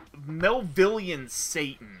 Melvillian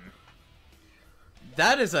Satan.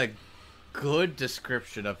 That is a good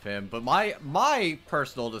description of him, but my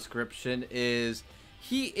personal description is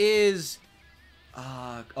he is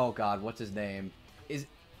oh god, what's his name? This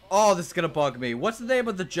is gonna bug me. What's the name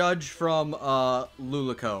of the judge from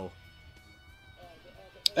Lulico?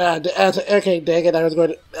 Okay, dang it! I was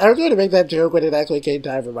going to make that joke when it actually came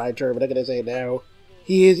time for my turn, but I'm going to say it now.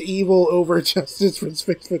 He is evil over justice from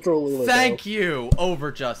Space Patrol Lulico. Thank you,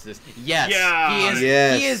 over justice. Yes, Yeah. he is.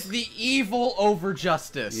 Yes. He is the evil over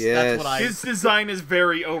justice. Yes. That's what His design is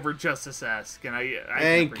very over Justice-esque, and I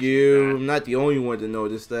Thank appreciate you. that. I'm not the only one to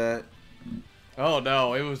notice that. Oh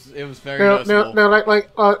no, it was very No, noticeable. no,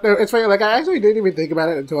 it's funny. Like, I actually didn't even think about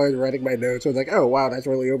it until I was writing my notes. I was like, oh wow, that's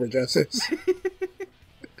really over justice.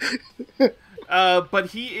 But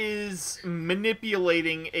he is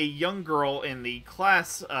manipulating a young girl in the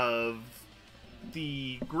class of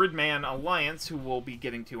the Gridman Alliance, who we'll be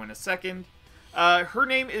getting to in a second. Her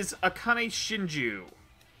name is Akane Shinju.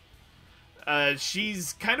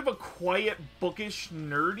 She's kind of a quiet, bookish,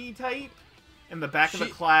 nerdy type in the back of the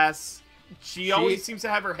class. She always seems to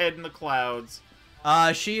have her head in the clouds.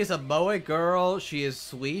 She is a Moe girl. She is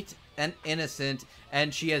sweet and innocent,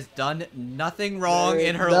 and she has done nothing wrong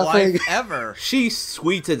in her Nothing. life ever. She's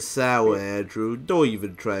sweet and sour, Andrew. Don't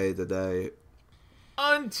even try it tonight.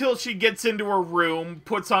 Until she gets into her room,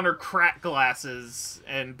 puts on her crack glasses,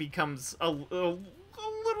 and becomes a little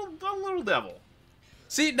devil.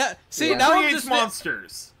 Now I'm Creates just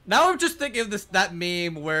monsters. now I'm just thinking of that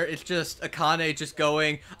meme where it's just Akane just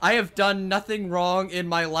going, "I have done nothing wrong in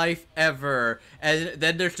my life ever," and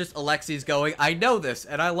then there's just Alexis going, "I know this,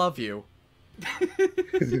 and I love you."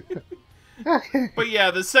 But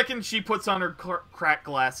yeah, the second she puts on her crack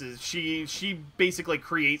glasses, she basically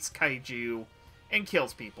creates kaiju and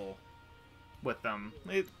kills people with them.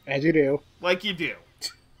 As you do. Like you do.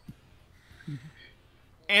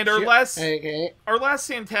 And our last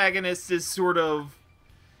antagonist is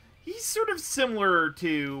he's sort of similar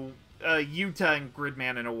to Yuta and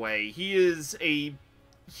Gridman in a way. He is a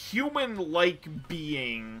human-like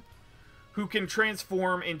being who can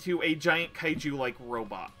transform into a giant kaiju-like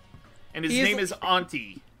robot. And his name is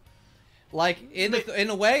Auntie. Like, in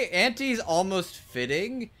a way, Auntie's almost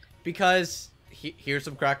fitting, because, here's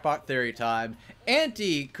some crackpot theory time.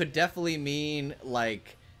 Auntie could definitely mean,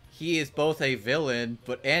 like, he is both a villain,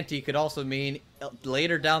 but Auntie could also mean,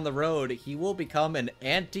 later down the road, he will become an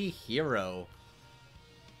anti-hero.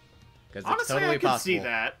 Because it's Honestly, totally I can possible. see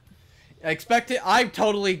that. I'm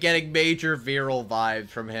totally getting major virile vibes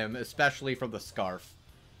from him, especially from the scarf.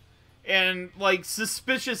 And, like,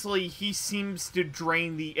 suspiciously, he seems to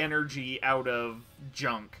drain the energy out of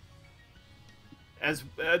junk.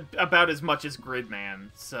 About as much as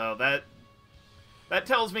Gridman. So that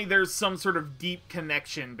tells me there's some sort of deep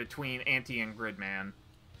connection between Auntie and Gridman.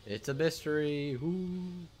 It's a mystery.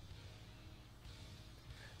 Ooh.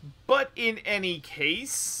 But in any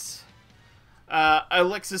case,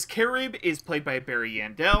 Alexis Carib is played by Barry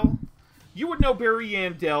Yandel. You would know Barry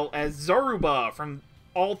Yandel as Zaruba from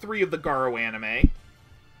all 3 of the Garo anime.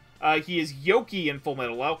 He is Yoki in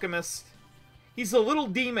Fullmetal Alchemist. He's a little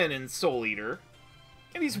demon in Soul Eater.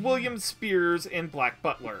 And he's William Spears in Black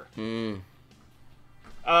Butler. Akane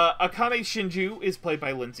Shinju is played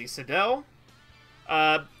by Lindsay Seidel.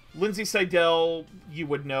 Lindsay Seidel you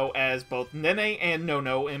would know as both Nene and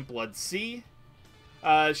Nono in Blood Sea.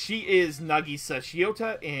 She is Nagisa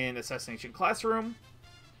Shiota in Assassination Classroom,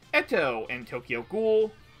 Eto in Tokyo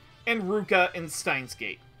Ghoul, and Ruka in Steins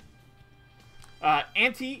Gate.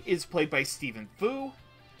 Auntie is played by Stephen Fu.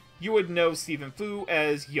 You would know Stephen Fu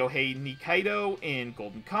as Yohei Nikaido in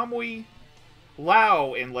Golden Kamui,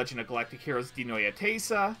 Lao in Legend of Galactic Heroes Dinoya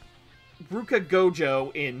Teisa, Ruka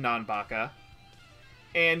Gojo in Nanbaka,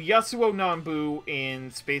 and Yasuo Nanbu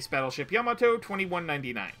in Space Battleship Yamato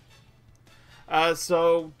 2199.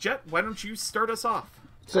 So, Jet, why don't you start us off?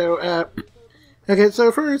 So, okay,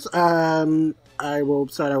 so first, I I will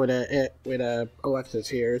start out with Alexis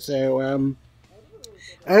here. So,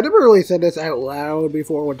 I never really said this out loud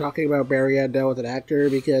before when talking about Barry Andel as an actor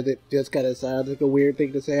because it just kind of sounds like a weird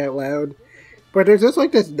thing to say out loud. But there's just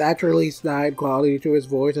like this naturally snide quality to his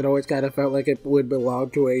voice. It always kind of felt like it would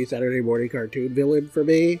belong to a Saturday morning cartoon villain for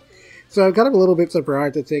me. So I'm kind of a little bit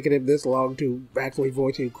surprised it's taken him this long to actually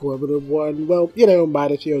voice the equivalent of one. Well,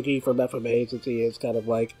 minus Yogi from FMA, since he is kind of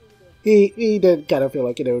like... He did kind of feel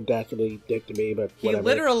like, dastardly dick to me, but whatever. He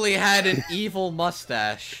literally had an evil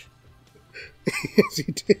mustache. Yes,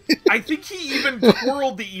 he did. I think he even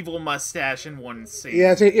twirled the evil mustache in one scene.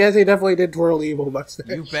 Yes, he definitely did twirl the evil mustache.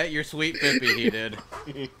 You bet your sweet Bippy he did.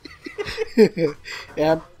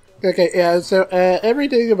 Yeah. Okay, yeah, so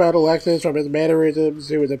everything about Alexis, from his mannerisms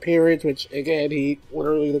to his appearance, which, again, he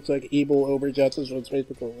literally looks like evil over Justice from Space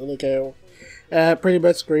Patrol Lilico, pretty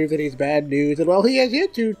much screams that he's bad news, and while he has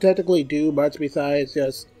yet to technically do much besides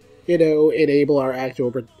just, enable our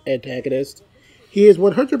actual antagonist, he is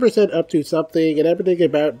 100% up to something, and everything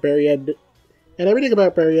about Barry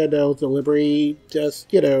Andel's delivery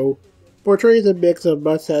just, portrays a mix of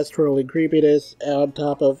mustache trolling creepiness on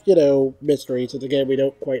top of, mystery, since again, we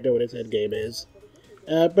don't quite know what his endgame is.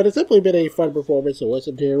 But it's simply been a fun performance to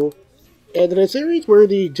listen to. And in a series where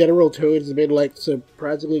the general tone has been,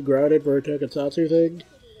 surprisingly grounded for a tokusatsu thing,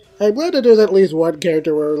 I'm glad that there's at least one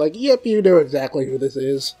character where, yep, you know exactly who this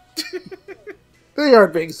is. They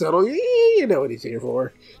aren't being subtle, you know what he's here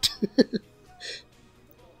for.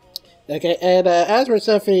 Okay, and as for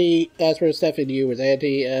Stephanie Yu as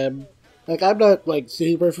Auntie, I'm not,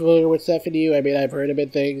 super familiar with Stephanie Yu. I mean, I've heard him in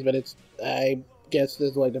things, but I guess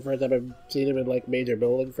this is, the first time I've seen him in, major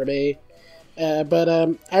billing for me. But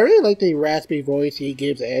I really like the raspy voice he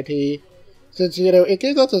gives Auntie, since, it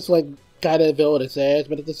gives us this, kind of villainous ass,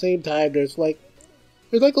 but at the same time, there's a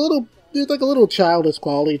little childish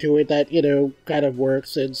quality to it that, kind of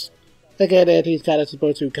works, since, again, Auntie's kind of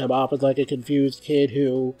supposed to come off as, a confused kid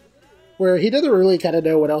where he doesn't really kind of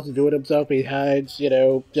know what else to do with himself besides,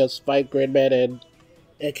 just fight Gridman and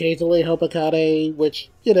occasionally help Akane,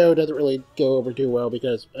 which, doesn't really go over too well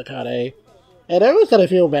because Akane. And I always kind of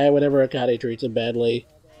feel bad whenever Akane treats him badly.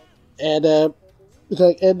 And,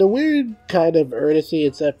 and the weird kind of earnesty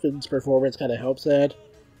in Stephen's performance kind of helps that.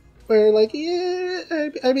 Where, yeah,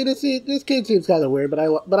 I mean, this kid seems kind of weird, but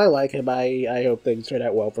I like him. I hope things turn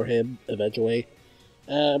out well for him eventually.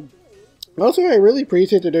 Also, I really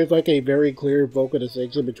appreciate that there's, a very clear vocal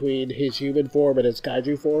distinction between his human form and his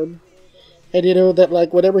kaiju form. And, that,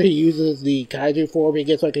 whenever he uses the kaiju form, he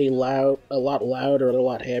gets, a lot louder and a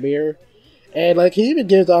lot hammier. And, he even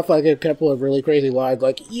gives off, a couple of really crazy lines,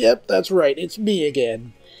 yep, that's right, it's me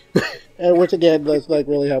again. And which, again, does,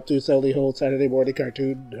 really help to sell the whole Saturday morning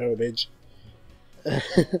cartoon homage.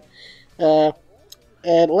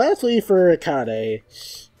 And lastly, for Akane.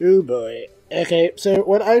 Oh boy. Okay, so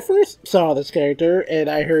when I first saw this character, and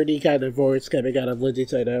I heard the kind of voice coming out of Lindsay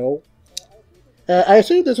Seidel, I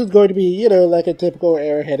assumed this was going to be, a typical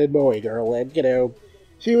airheaded Moe girl, and,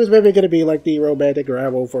 she was maybe going to be the romantic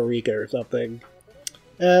rival for Rika or something.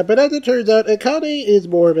 But as it turns out, Akane is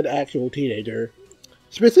more of an actual teenager.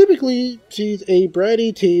 Specifically, she's a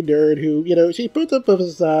bratty teen nerd who, she puts up a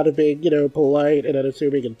facade of being, polite and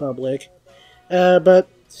unassuming in public, but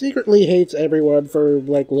secretly hates everyone for,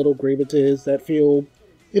 little grievances that feel,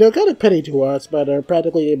 kind of petty to us, but are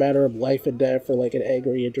practically a matter of life and death for, an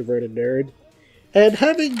angry, introverted nerd. And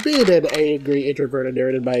having been an angry, introverted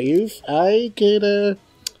nerd in my youth, I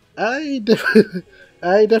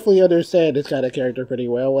definitely understand this kind of character pretty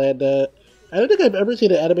well, and, I don't think I've ever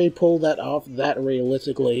seen an anime pull that off that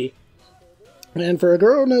realistically. And for a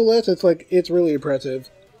girl, no less, it's really impressive.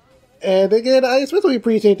 And again, I especially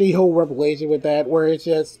appreciate the whole revelation with that, where it's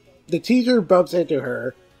just, the teacher bumps into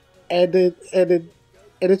her, and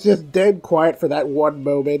it's just dead quiet for that one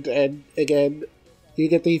moment, and again, you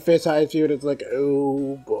get the fist-eyed view, and it's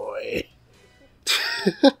oh boy.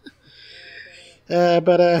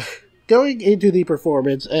 But going into the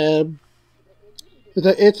performance,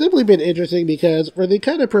 it's simply been interesting because for the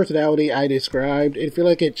kind of personality I described, I feel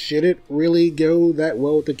like it shouldn't really go that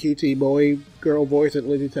well with the cutesy boy girl voice that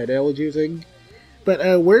Lindsay Seidel is using.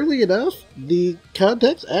 But weirdly enough, the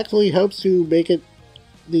context actually helps to make it.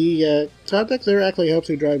 The context there actually helps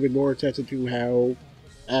to drive in more attention to how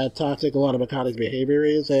toxic a lot of Akane's behavior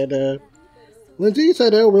is, and Lindsay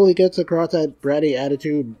Seidel really gets across that bratty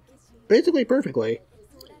attitude basically perfectly.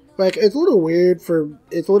 It's a little weird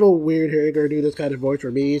hearing her do this kind of voice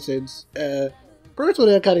for me, since,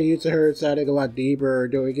 personally I'm kind of used to her sounding a lot deeper, or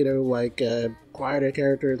doing, quieter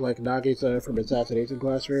characters like Nagisa from Assassination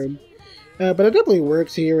Classroom. But it definitely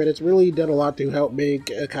works here, and it's really done a lot to help make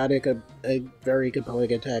Akane a very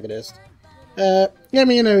compelling antagonist. I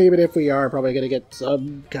mean, even if we are probably going to get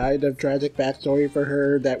some kind of tragic backstory for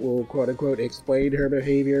her that will quote-unquote explain her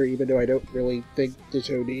behavior, even though I don't really think the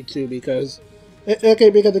show needs to, because... Okay,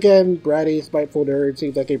 because again, bratty, spiteful nerd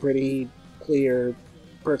seems like a pretty clear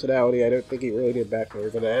personality. I don't think he really did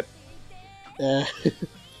backstory for that.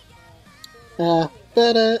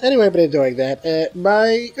 Anyway, I've been enjoying that.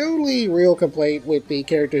 My only real complaint with the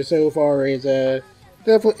character so far is,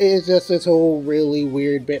 definitely is just this whole really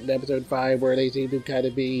weird bit in episode 5 where they seem to kind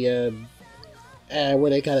of be, where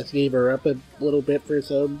they kind of gave her up a little bit for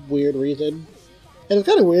some weird reason. And it's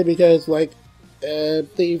kind of weird because, like,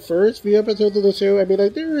 the first few episodes of the show, I mean,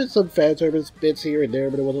 like, there is some fan service bits here and there,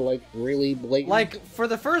 but it wasn't, like, really blatant. Like, for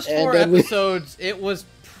the first 4 episodes, it was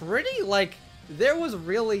pretty, like, there was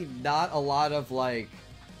really not a lot of, like,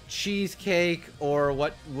 cheesecake or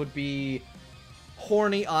what would be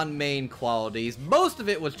horny on main qualities. Most of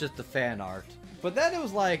it was just the fan art. But then it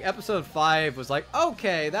was like, episode 5 was like,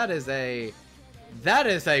 okay, that is a shot. That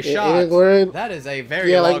is a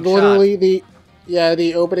very long like, literally shot.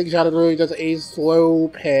 The opening shot is really just a slow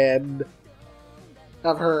pan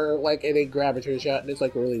of her, like, in a gravity shot, and it's,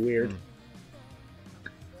 like, really weird.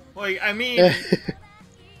 Like, I mean,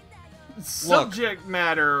 subject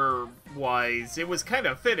matter-wise, it was kind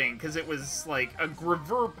of fitting, because it was, like, a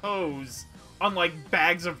Gravure pose on, like,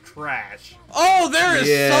 bags of trash. Oh, there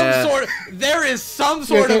is some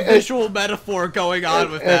sort of visual metaphor going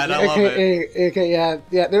on with that. I love it.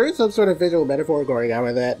 Yeah, there is some sort of visual metaphor going on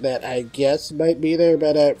with that I guess might be there,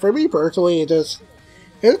 but for me personally, it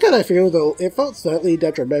kind of feels, it felt slightly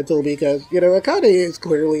detrimental because, you know, Akane is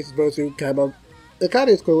clearly supposed to Akane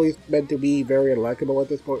is clearly meant to be very unlikable at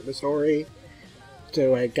this point in the story,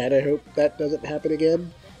 so I kind of hope that doesn't happen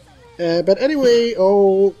again. But anyway,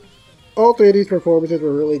 all 3 of these performances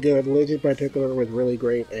were really good. Liz in particular was really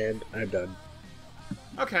great, and I'm done.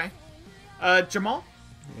 Okay. Jamal?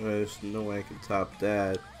 There's no way I can top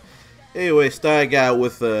that. Anyway, starting out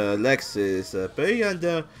with Alexis. Barry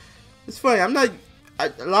Yandel. It's funny,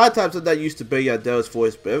 a lot of times I'm not used to Barry Yandel's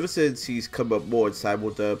voice, but ever since he's come up more in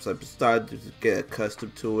simuldubs, I'm starting to get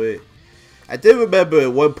accustomed to it. I did remember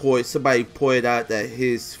at one point somebody pointed out that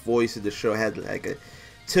his voice in the show had like a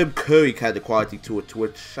Tim Curry kind of quality to it, to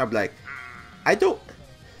which I'm like, I don't...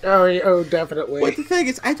 Oh, definitely. But the thing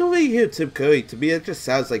is, I don't really hear Tim Curry. To me, it just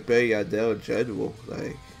sounds like Barry Yandel in general.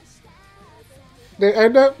 Like,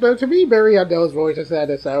 to me, Barry Yandel's voice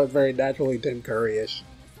sounds very naturally Tim Curry-ish.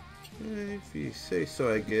 If you say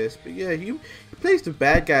so, I guess. But yeah, he plays the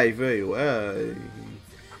bad guy very well.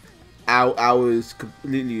 I was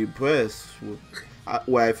completely impressed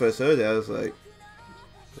when I first heard it. I was like,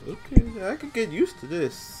 okay, I can get used to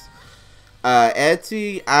this.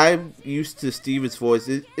 Auntie, I'm used to Steven's voice.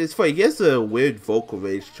 It's funny, he has a weird vocal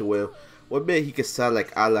range to where one minute he can sound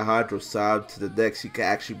like Alejandro Saab, to the next he can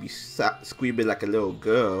actually be screaming like a little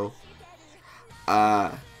girl.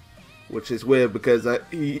 Which is weird because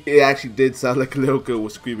it actually did sound like a little girl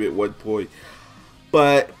was screaming at one point.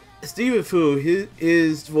 But Steven Fu,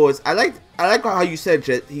 his voice, I like how you said,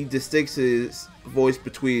 Jet, he distincts his voice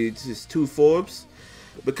between his 2 forms.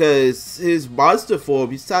 Because his monster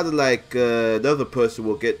form, he sounded like another person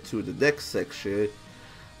we'll get to in the next section.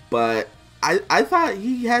 But I thought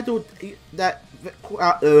he handled that.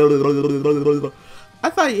 I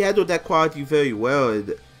thought he handled that quality very well,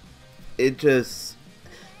 and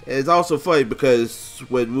it's also funny because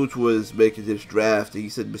when Root was making this draft, he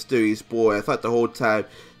said Mysterious Boy. I thought the whole time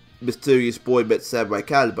Mysterious Boy meant Samurai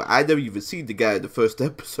Caliber. I never even seen the guy in the first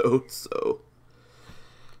episode, so.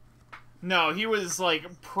 No, he was,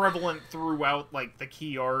 like, prevalent throughout, like, the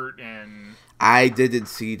key art and... I didn't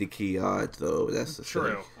see the key art, though. That's the True.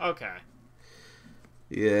 thing. Okay.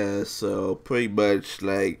 Yeah, so, pretty much,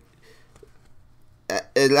 like...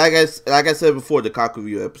 And like I said before the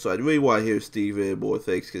Kakuryu episode, I really want to hear Steven more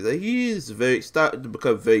things, because he is starting to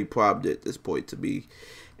become very prominent at this point to me.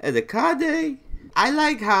 And Akane, I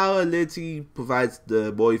like how Lindsay provides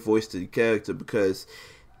the boy voice to the character, because...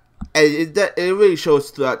 And it really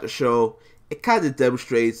shows throughout the show. It kind of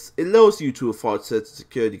demonstrates, it lulls you to a false sense of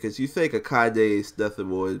security because you think Akane is nothing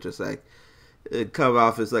more than just like come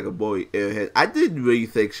off as like a boy airhead. I didn't really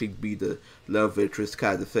think she'd be the love interest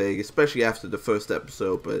kind of thing, especially after the first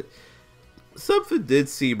episode. But something did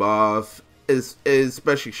seem off,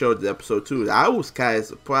 especially showing in episode 2. I was kind of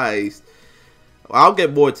surprised. I'll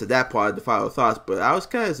get more into that part of the final thoughts, but I was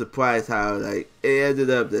kind of surprised how like it ended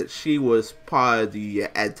up that she was part of the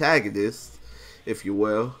antagonist, if you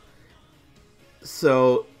will.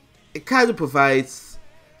 So it kind of provides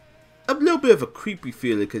a little bit of a creepy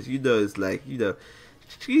feeling because it's like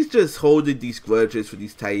she's just holding these grudges for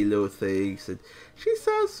these tiny little things, and she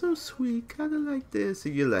sounds so sweet, kind of like this,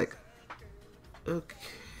 and you're like,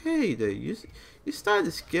 okay, then you're starting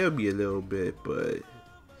to scare me a little bit,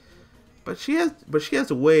 but she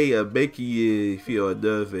has a way of making you feel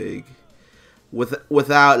unnerving,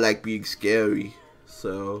 without like being scary.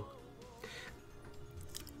 So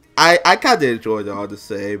I kind of enjoyed it all the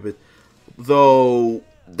same, but though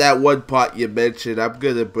that one part you mentioned, I'm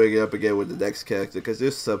gonna bring it up again with the next character because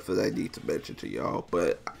there's something I need to mention to y'all.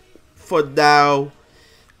 But for now,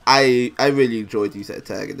 I really enjoyed these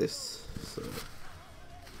antagonists. So.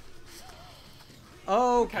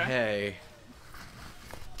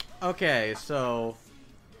 Okay, so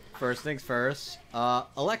first things first,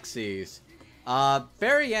 Alexis.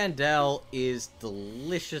 Barry Yandel is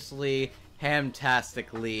deliciously,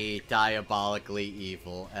 hamtastically, diabolically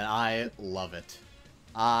evil, and I love it.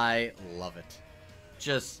 I love it.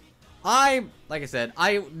 Like I said,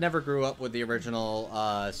 I never grew up with the original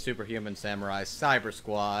Superhuman Samurai Cyber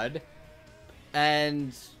Squad,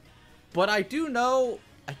 but I do know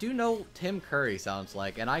Tim Curry sounds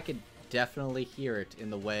like, and I could definitely hear it in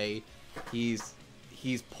the way he's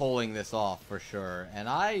pulling this off for sure. And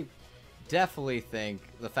I definitely think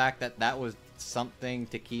the fact that was something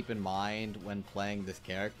to keep in mind when playing this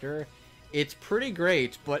character, it's pretty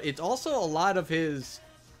great, but it's also a lot of his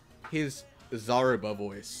Zaruba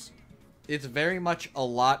voice. It's very much a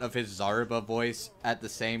lot of his Zaruba voice at the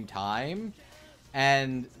same time,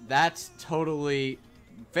 and that's totally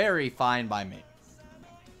very fine by me.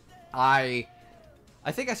 I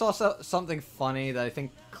think I saw something funny that I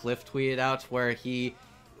think Cliff tweeted out where he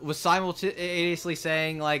was simultaneously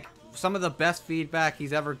saying, like, some of the best feedback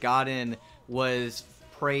he's ever gotten was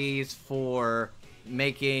praise for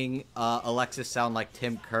making Alexis sound like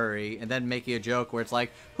Tim Curry, and then making a joke where it's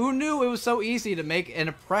like, who knew it was so easy to make an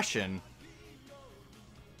impression?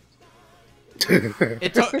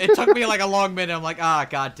 It took me like a long minute. I'm like,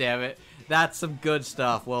 god damn it. That's some good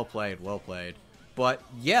stuff. Well played, well played. But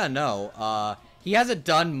yeah, no, he hasn't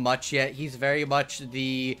done much yet. He's very much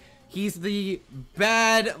he's the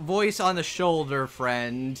bad voice on the shoulder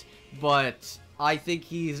friend, but I think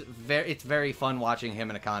it's very fun watching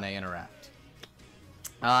him and Akane interact.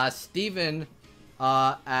 Steven,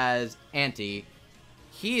 as Auntie,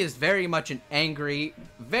 he is very much an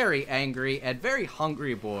very angry, and very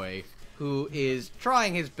hungry boy who is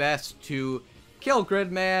trying his best to kill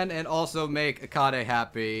Gridman and also make Akane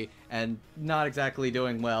happy, and not exactly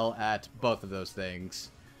doing well at both of those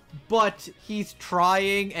things. But he's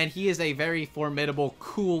trying, and he is a very formidable,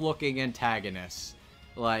 cool-looking antagonist.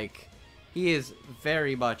 Like, he is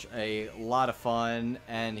very much a lot of fun,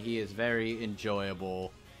 and he is very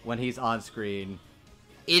enjoyable when he's on screen.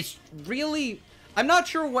 It's really... I'm not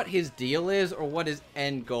sure what his deal is or what his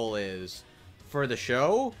end goal is for the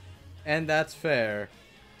show, and that's fair.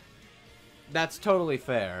 That's totally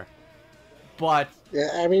fair. But...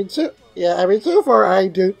 So far I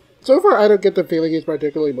don't get the feeling he's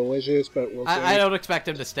particularly malicious, but we'll see. I don't expect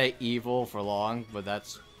him to stay evil for long, but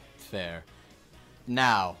that's fair.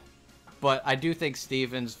 Now... But I do think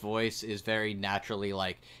Steven's voice is very naturally,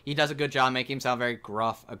 like, he does a good job making him sound very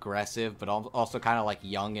gruff, aggressive, but also kind of, like,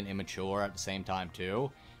 young and immature at the same time,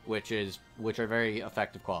 too, which are very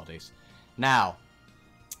effective qualities. Now,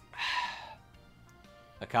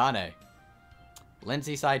 Akane,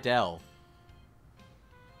 Lindsay Seidel.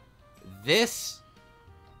 This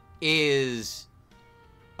is...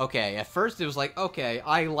 Okay, at first it was like, okay,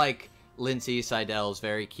 I like Lindsay Seidel's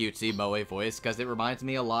very cutesy moe voice, because it reminds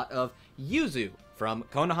me a lot of Yuzu from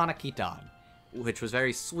Konohana Kitan, which was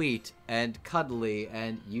very sweet and cuddly,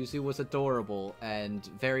 and Yuzu was adorable and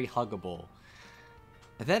very huggable.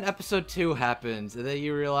 And then episode 2 happens, and then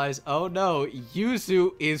you realize, oh no,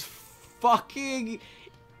 Yuzu is fucking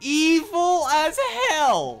evil as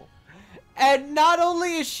hell! And not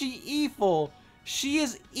only is she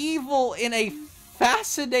is evil in a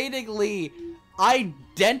fascinatingly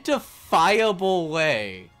identifiable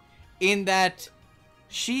way, in that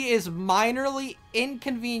she is minorly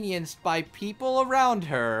inconvenienced by people around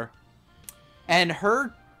her, and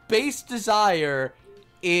her base desire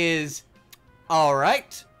is,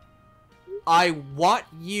 alright, I want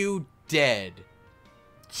you dead.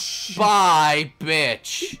 Bye,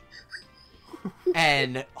 bitch.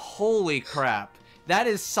 And holy crap, that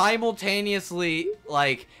is simultaneously,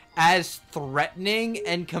 like, as threatening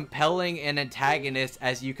and compelling an antagonist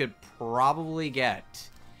as you could probably get.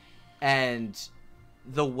 And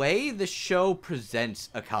the way the show presents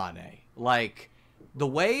Akane, like, the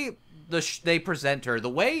way they present her, the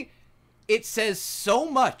way it says so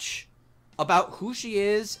much about who she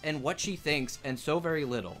is and what she thinks, and so very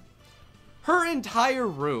little. Her entire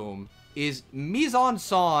room is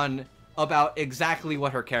mise-en-scène about exactly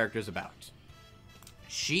what her character's about.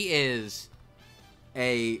 She is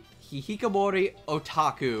a hikikomori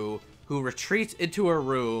otaku who retreats into her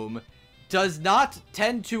room, does not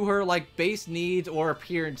tend to her like base needs or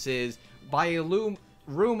appearances by a room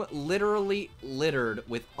literally littered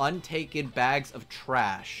with untaken bags of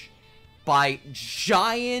trash by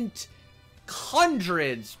giant,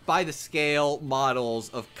 hundreds by the scale models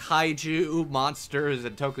of kaiju monsters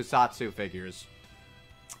and tokusatsu figures.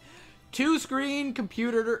 2-screen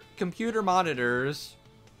computer monitors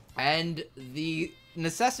and the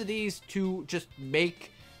necessities to just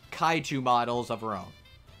make kaiju models of her own.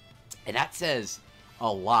 And that says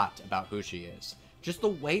a lot about who she is. Just the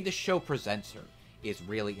way the show presents her is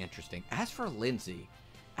really interesting. As for Lindsay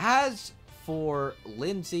as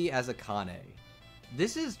Akane,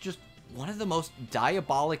 this is just one of the most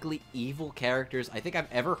diabolically evil characters I think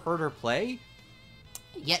I've ever heard her play.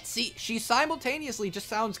 Yet, see, she simultaneously just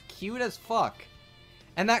sounds cute as fuck.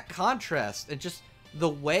 And that contrast, and just the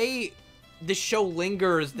way the show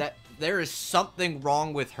lingers that there is something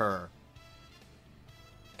wrong with her.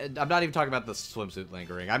 And I'm not even talking about the swimsuit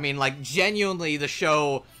lingering. I mean, like, genuinely, the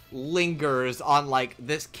show lingers on, like,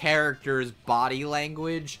 this character's body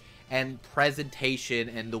language and presentation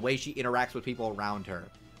and the way she interacts with people around her.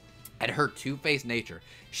 And her two-faced nature.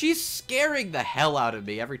 She's scaring the hell out of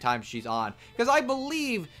me every time she's on. Because I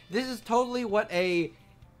believe this is totally what a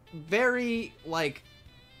very, like...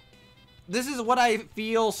 This is what I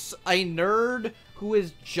feel a nerd who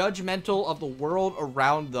is judgmental of the world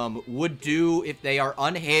around them would do if they are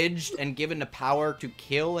unhinged and given the power to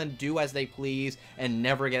kill and do as they please and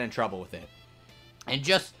never get in trouble with it. And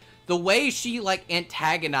just the way she, like,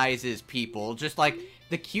 antagonizes people. Just, like,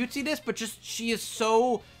 the cutesiness, but just she is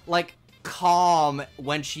so, like, calm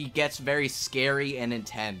when she gets very scary and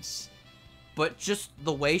intense. But just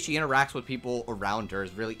the way she interacts with people around her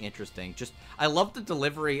is really interesting. Just, I love the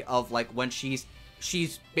delivery of, like, when she's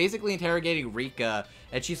basically interrogating Rika,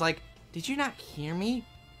 and she's like, "Did you not hear me?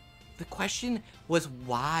 The question was,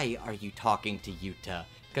 why are you talking to Yuta?"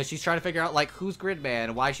 Because she's trying to figure out, like, who's Gridman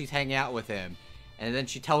and why she's hanging out with him. And then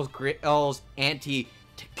she tells Girl's auntie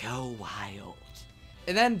to go wild.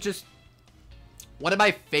 And then just, one of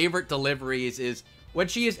my favorite deliveries is when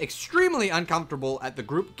she is extremely uncomfortable at the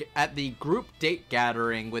group date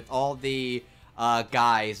gathering with all the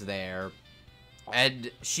guys there.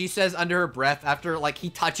 And she says under her breath, after, like, he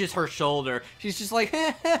touches her shoulder, she's just like,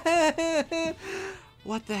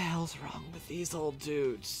 "What the hell's wrong with these old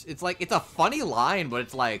dudes?" It's like, it's a funny line, but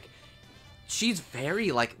it's like, she's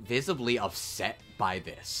very, like, visibly upset by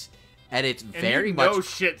this. And it's very much... no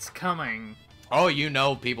shit's coming. Oh, you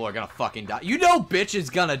know people are gonna fucking die. You know bitch is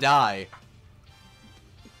gonna die.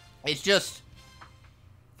 It's just...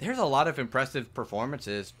 There's a lot of impressive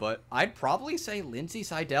performances, but I'd probably say Lindsay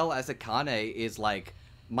Seidel as Akane is, like,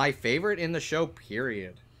 my favorite in the show,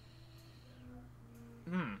 period.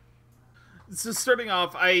 So starting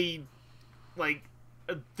off,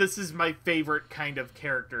 this is my favorite kind of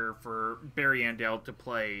character for Barry Andel to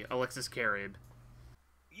play, Alexis Carib.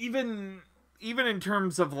 Even in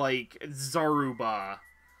terms of, like, Zaruba,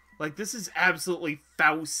 like, this is absolutely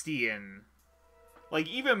Faustian. Like,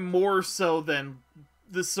 even more so than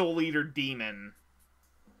the Soul Eater Demon.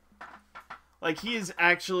 Like, he is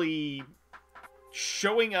actually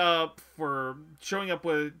showing up to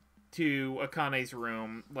Akane's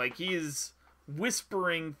room. Like, he is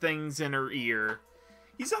whispering things in her ear.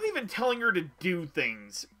 He's not even telling her to do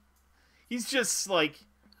things. He's just like,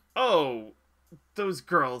 "Oh, those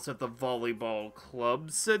girls at the volleyball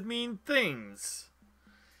club said mean things.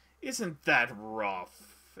 Isn't that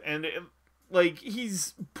rough?" And, like,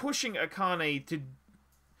 he's pushing Akane to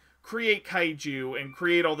create kaiju and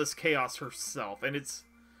create all this chaos herself. And it's,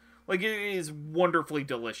 like, it is wonderfully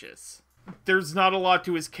delicious. There's not a lot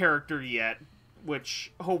to his character yet,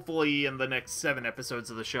 which hopefully in the next 7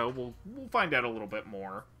 episodes of the show we'll find out a little bit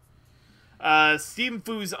more. Stephen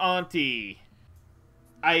Fu's auntie.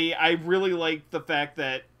 I really like the fact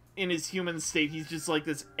that in his human state he's just like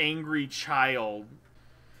this angry child.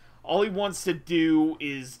 All he wants to do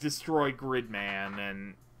is destroy Gridman,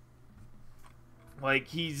 and, like,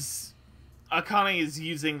 Akane is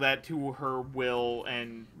using that to her will,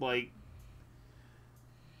 and, like,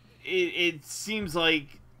 it seems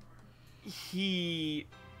like he,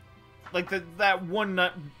 like, that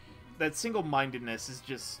single-mindedness is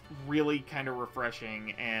just really kind of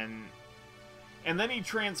refreshing, and then he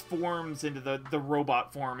transforms into the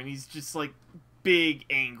robot form, and he's just, like, big,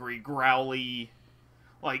 angry, growly.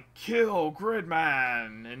 like, kill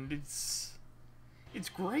Gridman, and it's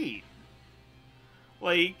great.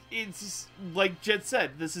 Like, it's, like Jet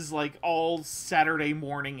said, this is, like, all Saturday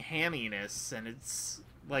morning hamminess, and it's,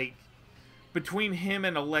 like, between him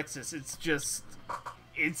and Alexis, it's just,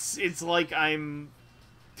 it's like I'm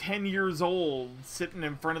 10 years old, sitting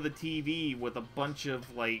in front of the TV with a bunch of,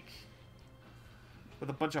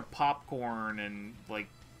 popcorn and, like,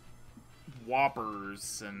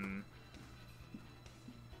 Whoppers, and,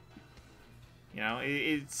 you know,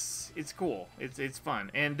 it's cool. It's fun.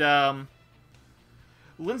 And,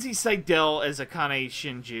 Lindsay Seidel as Akane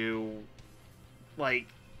Shinju, like,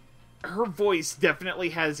 her voice definitely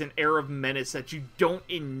has an air of menace that you don't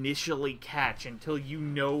initially catch until you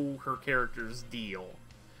know her character's deal.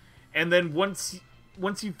 And then once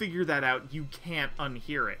you figure that out, you can't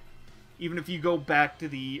unhear it. Even if you go back to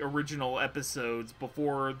the original episodes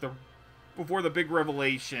before the big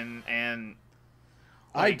revelation, and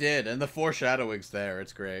I did, and the foreshadowing's there.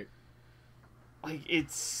 It's great. Like,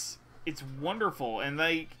 it's wonderful, and,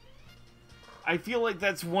 like, I feel like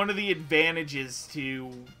that's one of the advantages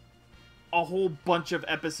to a whole bunch of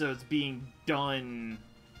episodes being done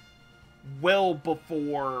well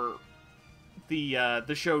before the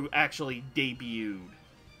show actually debuted,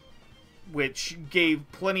 which gave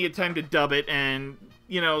plenty of time to dub it, and,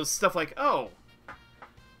 you know, stuff like, oh,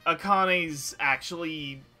 Akane's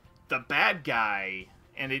actually the bad guy,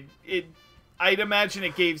 and I'd imagine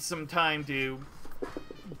it gave some time to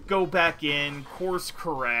go back in, course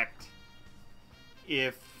correct,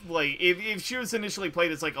 if she was initially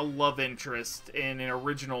played as, like, a love interest in an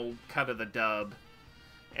original cut of the dub,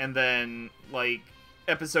 and then, like,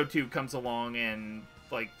 episode 2 comes along, and,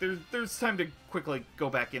 like, there's time to quickly go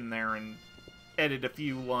back in there and edit a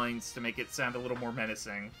few lines to make it sound a little more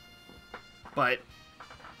menacing. But,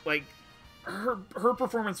 like, her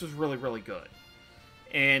performance was really, really good.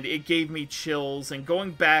 And it gave me chills, and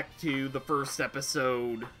going back to the first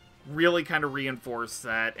episode really kind of reinforced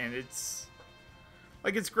that, and it's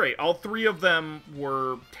great. All three of them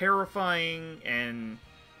were terrifying, and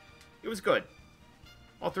it was good.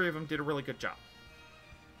 All three of them did a really good job.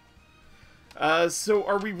 So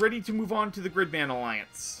are we ready to move on to the Gridman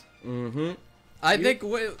Alliance? Mm-hmm. I think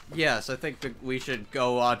we should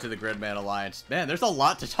go on to the Gridman Alliance. Man, there's a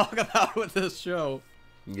lot to talk about with this show.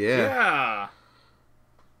 Yeah.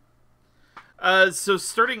 So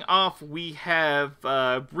starting off, we have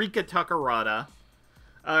Rika Takarada.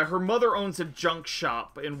 Her mother owns a junk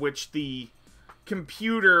shop in which the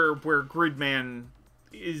computer where Gridman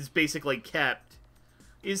is basically kept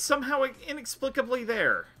is somehow inexplicably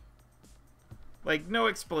there. Like, no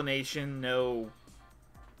explanation, no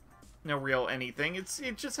real anything.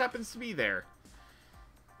 It just happens to be there.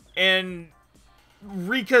 And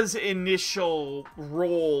Rika's initial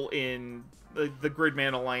role in the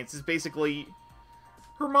Gridman Alliance is basically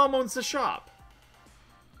her mom owns the shop.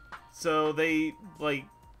 So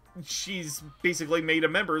she's basically made a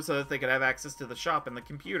member so that they could have access to the shop and the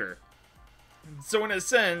computer. So in a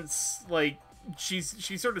sense, like, she's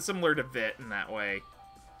sort of similar to Vit in that way.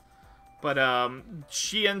 But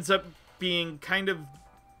she ends up being kind of,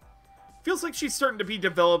 feels like she's starting to be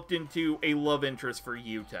developed into a love interest for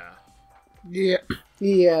Yuta. Yeah,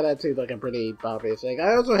 that seems like a pretty obvious thing.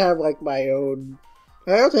 I also have my own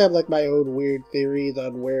weird theories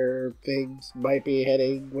on where things might be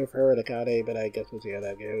heading with her and Akane, but I guess we'll see how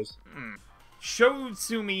that goes. Sho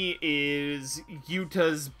Utsumi is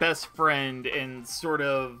Yuta's best friend, and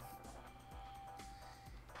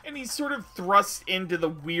he's sort of thrust into the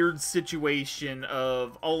weird situation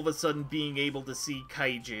of all of a sudden being able to see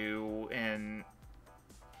kaiju, and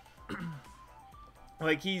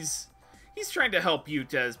like, he's trying to help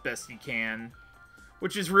Yuta as best he can,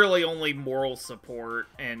 which is really only moral support,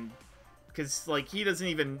 and because, like, he doesn't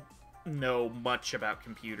even know much about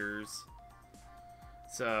computers.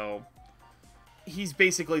 So he's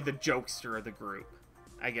basically the jokester of the group,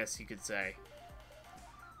 I guess you could say.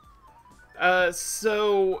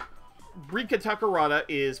 So Rika Takarada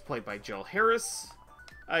is played by Jill Harris.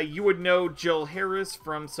 You would know Jill Harris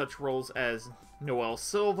from such roles as Noelle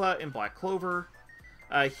Silva in Black Clover,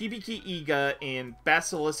 Hibiki Iga in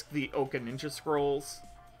Basilisk the Oka Ninja Scrolls,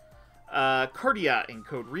 Cardia in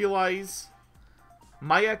Code Realize,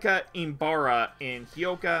 Mayaka Imbara in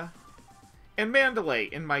Hyoka, and Mandalay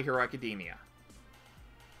in My Hero Academia.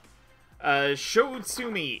 Sho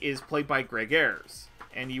Utsumi is played by Greg Ayres,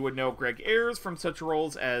 and you would know Greg Ayres from such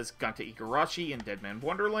roles as Ganta Igarashi in Dead Man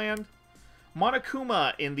Wonderland,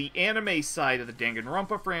 Monokuma in the anime side of the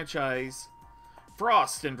Danganronpa franchise,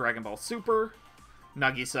 Frost in Dragon Ball Super,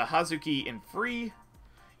 Nagisa Hazuki in Free,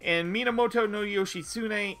 and Minamoto no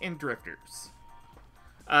Yoshitsune in Drifters.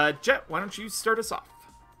 Jet, why don't you start us off?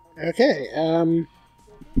 Okay,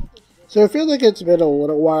 so I feel like it's been a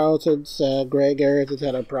little while since Greg Harris has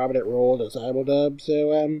had a prominent role in a simuldub,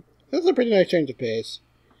 so this is a pretty nice change of pace.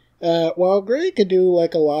 While Greg can do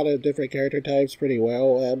like a lot of different character types pretty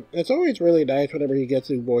well, it's always really nice whenever he gets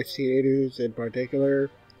to voice teenagers in particular,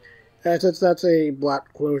 since that's a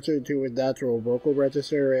lot closer to his natural vocal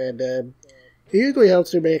register, and he usually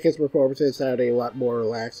helps to make his performances sound a lot more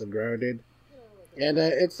relaxed and grounded. And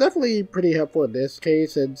it's definitely pretty helpful in this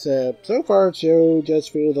case, since so far Joe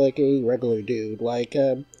just feels like a regular dude, like,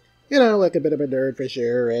 like a bit of a nerd for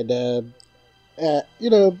sure, and,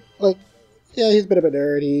 like, yeah, he's a bit of a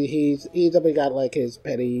nerd. He's definitely got, like, his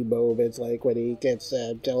petty moments, like, when he gets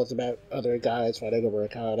jealous about other guys fighting over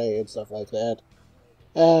Akane and stuff like that.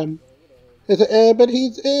 But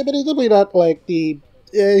he's definitely not, like, he's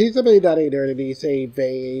definitely not a nerd in the same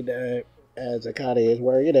vein as Akane is,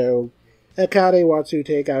 where, Akane wants to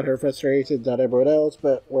take out her frustrations on everyone else,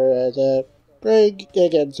 but whereas Greg,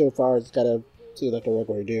 again, so far, is kind of seems like a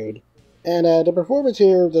regular dude. And the performance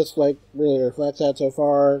here just, like, really reflects that so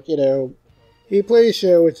far. He plays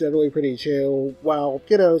show, it's generally pretty chill, while,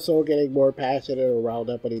 still getting more passionate or riled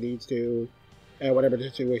up when he needs to, whenever the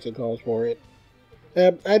situation calls for it.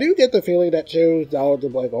 I do get the feeling that Show's knowledge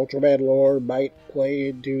of, like, Ultraman lore might play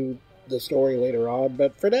into the story later on,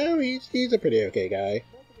 but for now, he's a pretty okay guy.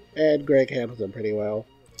 And Greg handles him pretty well.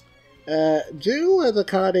 Jill as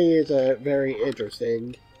Akane is very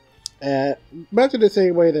interesting. Much in the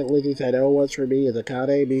same way that Lizzie Seido was for me as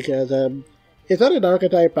Akane, because it's not an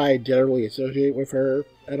archetype I generally associate with her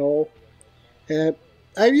at all.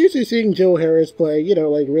 I'm used to seeing Jill Harris play,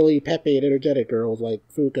 like really peppy and energetic girls like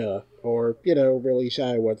Fuka, or, really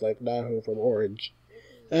shy ones like Naho from Orange.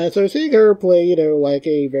 So seeing her play, like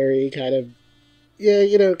a very kind of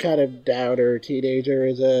kind of downer teenager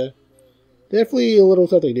is definitely a little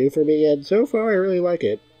something new for me, and so far I really like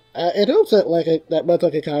it. It helps that that much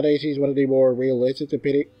like Akane, she's one of the more realistic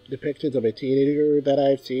depictions of a teenager that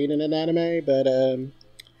I've seen in an anime, but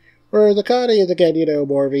whereas Akane is again,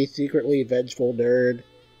 more of a secretly vengeful nerd.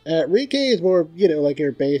 Rike is more, like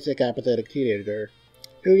your basic apathetic teenager,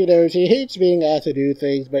 who, she hates being asked to do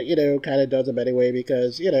things, but, kind of does them anyway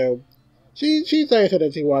because, she's nicer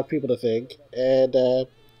than she wants people to think, and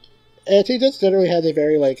she just generally has a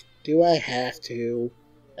very, like, do I have to,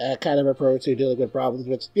 kind of approach to dealing with problems,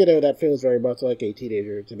 which, that feels very much like a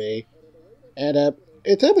teenager to me. And,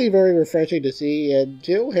 it's definitely very refreshing to see, and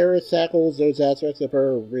Jill Harris tackles those aspects of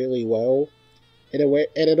her really well, in a way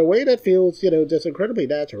that feels, just incredibly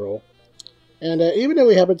natural. And, even though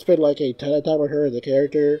we haven't spent, like, a ton of time with her as a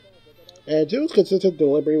character, and Jill's consistent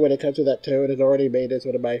delivery when it comes to that tone has already made this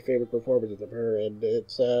one of my favorite performances of her, and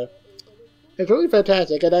it's really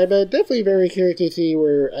fantastic, and I'm definitely very curious to see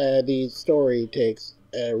where the story takes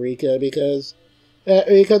Rika, because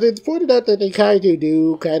it's pointed out that the kaiju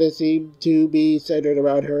do kind of seem to be centered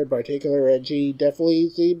around her in particular, and she definitely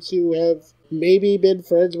seems to have maybe been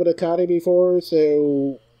friends with Akane before,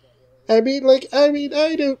 so I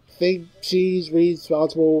don't think she's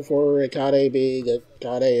responsible for Akane being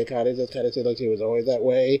Akane. Akane just kind of seems like she was always that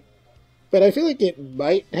way. But I feel like it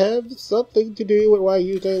might have something to do with why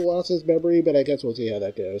Yuta lost his memory, but I guess we'll see how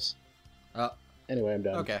that goes. Anyway, I'm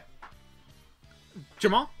done. Okay.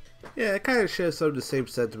 Jamal? Yeah, I kind of share some of the same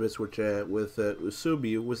sentiments with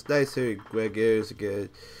Usumi. It was nice hearing Greg Ayers again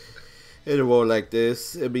in a role like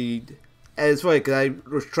this. I mean, and it's funny because I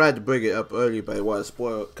was trying to bring it up earlier, but I want to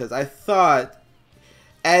spoil it because I thought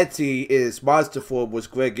Anti in his monster form was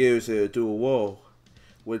Greg Ayers in a dual role,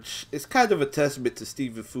 which is kind of a testament to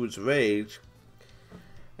Stephen Food's range.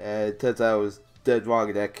 And it turns out I was dead wrong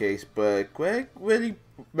in that case, but Greg really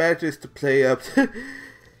manages to play up.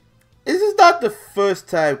 This is not the first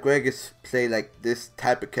time Greg has played like this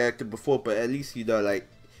type of character before, but at least like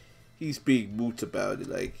he's being moot about it,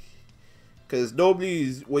 like. Because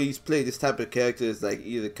normally when he's playing this type of character is like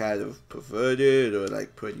either kind of perverted or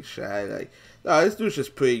like pretty shy. Like, no, this dude's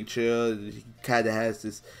just pretty chill. He kind of has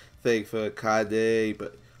this thing for Akane,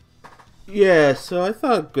 but yeah. So I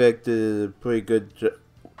thought Greg did a pretty good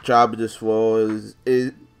job in this role.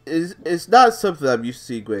 It's not something I'm used to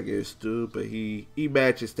seeing Greg Ayers do, but he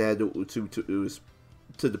manages to handle Utsumi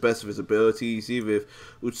to the best of his abilities, even if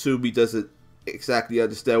Utsumi doesn't exactly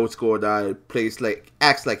understand what's going on and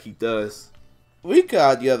acts like he does. Rika,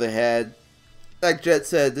 on the other hand, like Jet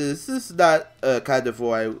said, this is not a kind of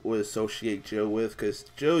role I would associate Jill with, because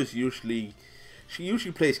Jill usually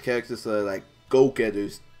plays characters that are like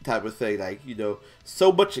go-getters type of thing, like,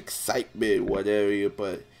 so much excitement in one area,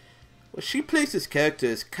 but when she plays this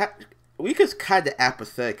character, Rika's kind of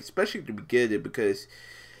apathetic, especially at the beginning, because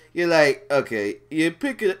you're like, okay, you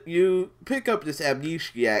pick up this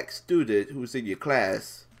amnesiac student who's in your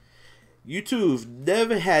class. You two have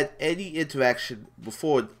never had any interaction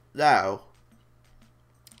before now.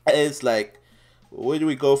 And it's like, where do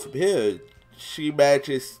we go from here? She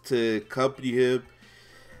manages to accompany him,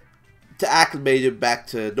 to acclimate him back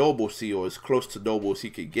to normalcy, or as close to normal as he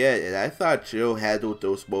could get. And I thought Jill handled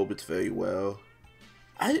those moments very well.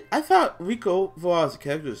 I thought Rico Vaughn as a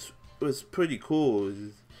character was pretty cool.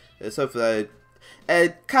 It's something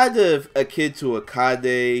and kind of akin to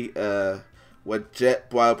Akane, when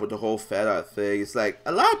Jet brought up with the whole fan art thing. It's like,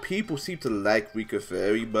 a lot of people seem to like Rika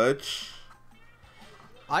very much.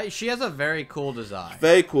 She has a very cool design.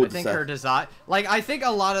 Very cool design. I think her design... Like, I think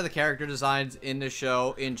a lot of the character designs in the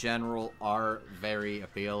show, in general, are very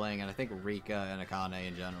appealing. And I think Rika and Akane,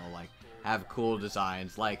 in general, like, have cool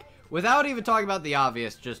designs. Like, without even talking about the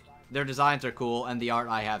obvious, just their designs are cool, and the art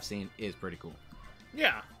I have seen is pretty cool.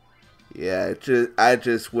 Yeah. Yeah, I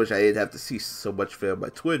just wish I didn't have to see so much for my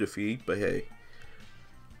Twitter feed, but hey.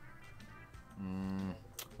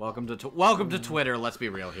 Welcome to Twitter, let's be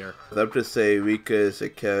real here. I'm just saying, Rika as a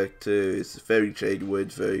character is very genuine,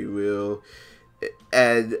 very real.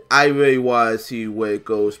 And I really want to see where it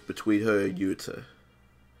goes between her and Yuta.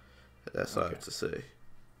 That's all I have to say.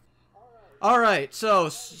 Alright, so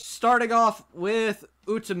starting off with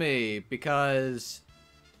Utsumi, because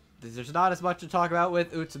there's not as much to talk about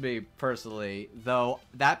with Utsumi, personally. Though,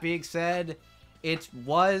 that being said, it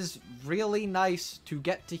was really nice to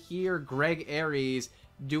get to hear Greg Aries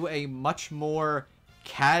do a much more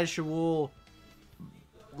casual,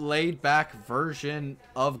 laid-back version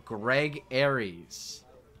of Greg Aries.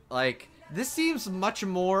 Like, this seems much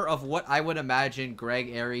more of what I would imagine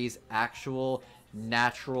Greg Aries' actual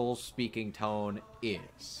natural speaking tone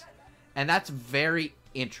is. And that's very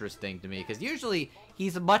interesting to me, because usually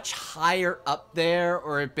he's much higher up there,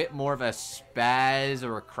 or a bit more of a spaz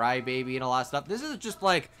or a crybaby and a lot of stuff. This is just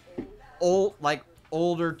like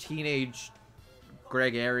older teenage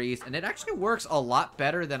Greg Aries, and it actually works a lot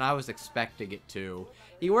better than I was expecting it to.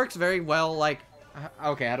 He works very well, like,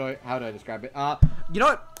 okay, how do I describe it? You know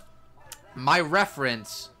what? My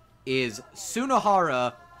reference is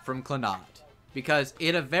Sunohara from Clannad, because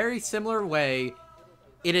in a very similar way,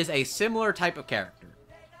 it is a similar type of character,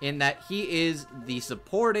 in that he is the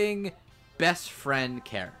supporting best friend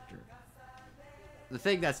character. The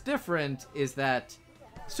thing that's different is that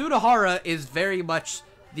Sunohara is very much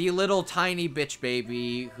the little tiny bitch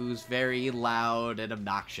baby who's very loud and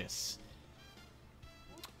obnoxious.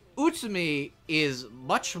 Utsumi is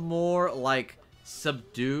much more, like,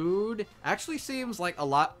 subdued. Actually seems, like, a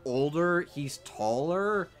lot older. He's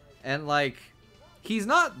taller. And, like, he's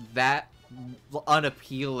not that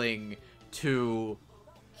unappealing to...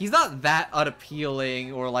 He's not that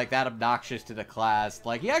unappealing or, like, that obnoxious to the class.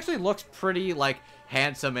 Like, he actually looks pretty, like,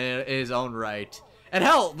 handsome in his own right. And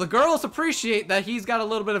hell, the girls appreciate that he's got a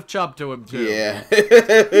little bit of chub to him, too. Yeah.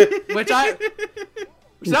 Which that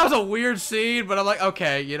was a weird scene, but I'm like,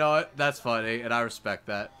 okay, you know what? That's funny, and I respect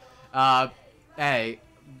that. Hey,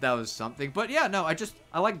 that was something. But yeah, no,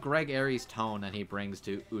 I like Greg Aries' tone that he brings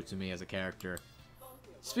to Utsumi as a character.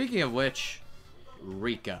 Speaking of which,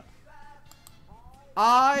 Rika.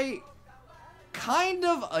 I kind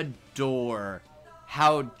of adore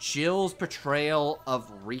how Jill's portrayal of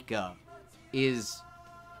Rika is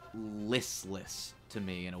listless to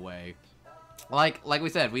me in a way. Like we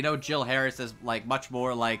said, we know Jill Harris is like much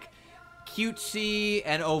more like cutesy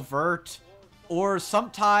and overt, or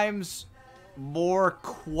sometimes more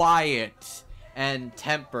quiet and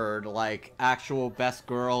tempered, like actual best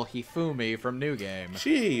girl Hifumi from New Game.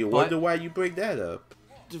 Gee, wonder why you bring that up.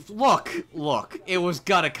 Look, it was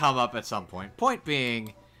gonna come up at some point. Point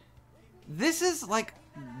being, this is like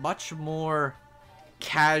much more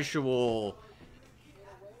casual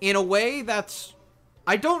in a way that's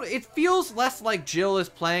it feels less like Jill is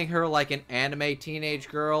playing her like an anime teenage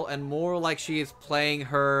girl and more like she is playing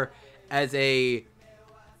her as a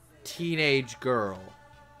teenage girl.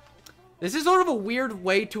 This is sort of a weird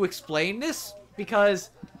way to explain this, because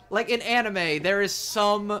like in anime there is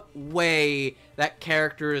some way that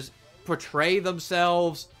characters portray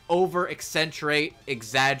themselves, over accentuate,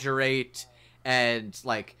 exaggerate, and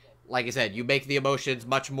like I said, you make the emotions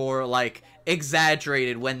much more, like,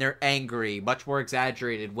 exaggerated when they're angry, much more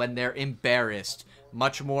exaggerated when they're embarrassed,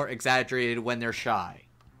 much more exaggerated when they're shy.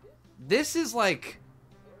 This is, like,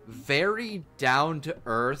 very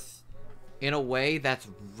down-to-earth in a way that's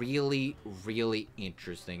really, really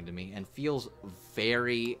interesting to me and feels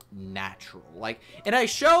very natural. Like, in a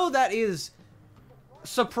show that is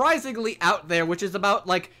surprisingly out there, which is about,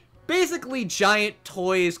 like, basically giant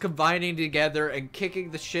toys combining together and kicking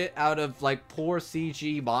the shit out of, like, poor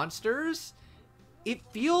CG monsters, it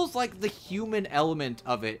feels like the human element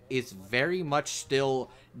of it is very much still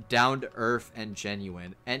down to earth and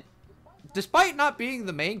genuine. And despite not being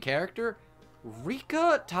the main character,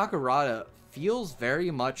 Rika Takarada feels very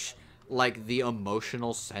much like the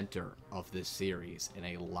emotional center of this series in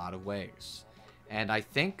a lot of ways. And I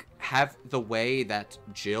think the way that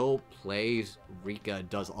Jill plays Rika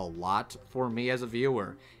does a lot for me as a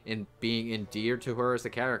viewer in being endeared to her as a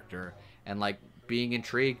character and, like, being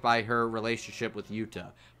intrigued by her relationship with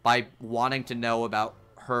Yuta, by wanting to know about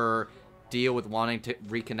her deal with wanting to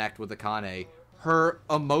reconnect with Akane, her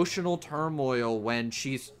emotional turmoil when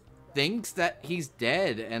she thinks that he's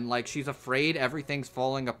dead and, like, she's afraid everything's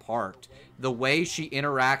falling apart, the way she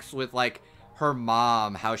interacts with, like, her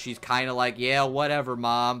mom, how she's kind of like, yeah, whatever,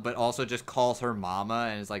 mom, but also just calls her mama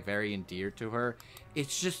and is, like, very endeared to her.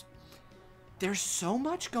 It's just, there's so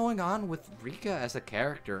much going on with Rika as a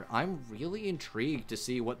character. I'm really intrigued to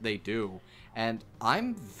see what they do, and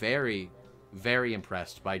I'm very, very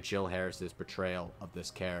impressed by Jill Harris's portrayal of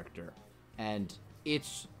this character, and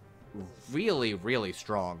it's really, really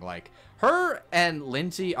strong. Like, her and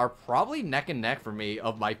Lindsay are probably neck and neck for me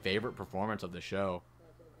of my favorite performance of the show.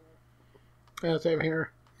 Yeah, same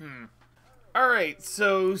here. Alright,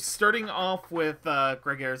 so starting off with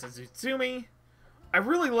Greg Ayres as Utsumi, I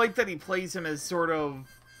really like that he plays him as sort of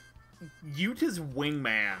Yuta's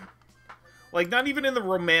wingman. Like, not even in the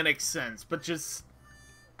romantic sense, but just,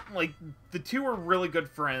 like, the two are really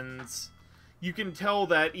good friends. You can tell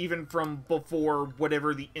that even from before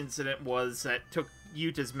whatever the incident was that took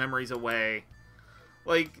Yuta's memories away.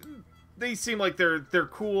 Like, they seem like they're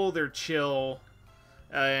cool, they're chill,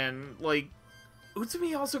 and, like,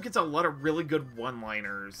 Utsumi also gets a lot of really good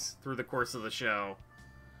one-liners through the course of the show.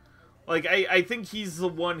 Like, I think he's the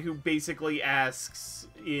one who basically asks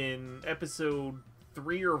in episode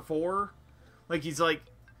 3 or 4, like, he's like,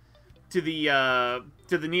 to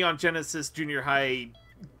the Neon Genesis Junior High,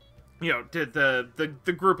 you know, to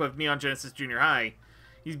the group of Neon Genesis Junior High,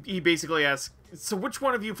 he basically asks, so which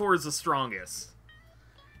one of you four is the strongest?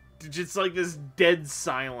 Just, like, this dead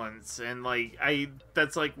silence, and, like,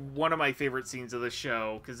 that's, like, one of my favorite scenes of the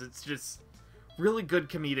show, because it's just really good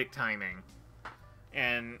comedic timing.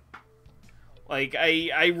 And, like,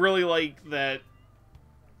 I really like that,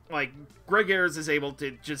 like, Greg Ayres is able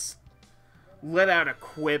to just let out a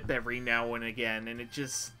quip every now and again, and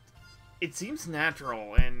it seems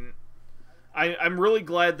natural, and I'm really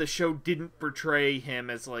glad the show didn't portray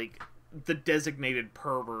him as, like, the designated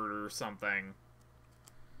pervert or something.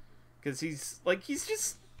 Because he's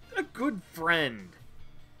just a good friend.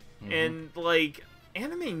 Mm-hmm. And, like,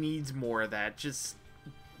 anime needs more of that. Just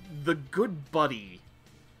the good buddy.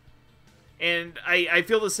 And I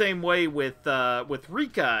feel the same way with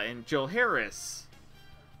Rika and Jill Harris.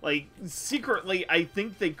 Like, secretly, I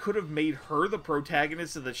think they could have made her the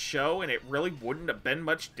protagonist of the show, and it really wouldn't have been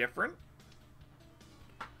much different.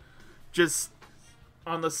 Just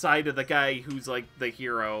on the side of the guy who's, like, the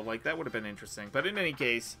hero. Like, that would have been interesting. But in any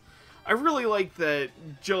case, I really like that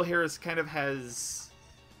Jill Harris kind of has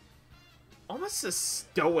almost a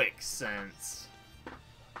stoic sense.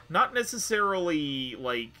 Not necessarily,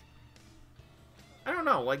 like, I don't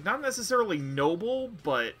know, like, not necessarily noble,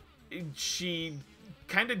 but she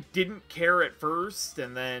kind of didn't care at first,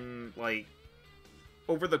 and then, like,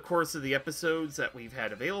 over the course of the episodes that we've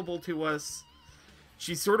had available to us,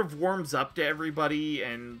 she sort of warms up to everybody,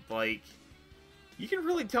 and, like, you can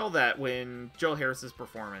really tell that when Jill Harris's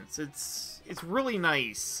performance. It's really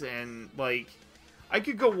nice, and, like, I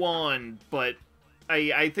could go on, but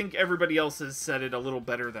I think everybody else has said it a little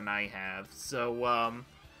better than I have. So,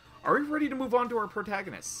 are we ready to move on to our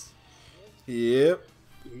protagonists? Yep.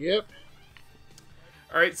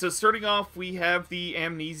 Alright, so starting off, we have the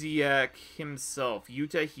amnesiac himself,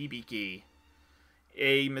 Yuta Hibiki.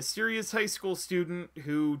 A mysterious high school student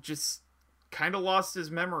who just kind of lost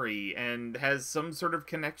his memory and has some sort of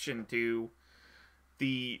connection to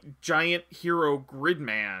the giant hero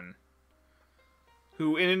Gridman,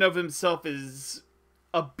 who in and of himself is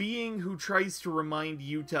a being who tries to remind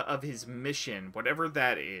Yuta of his mission, whatever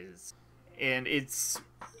that is. And it's,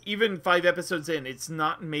 even 5 episodes in, it's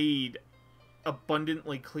not made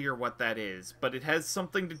abundantly clear what that is, but it has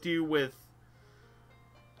something to do with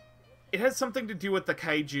the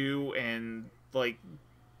kaiju and, like,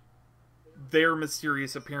 their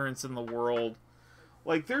mysterious appearance in the world.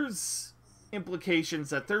 Like, there's implications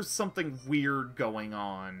that there's something weird going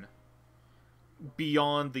on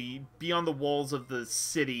beyond the walls of the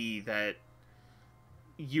city that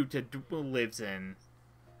Yuta lives in.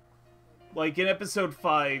 Like, in episode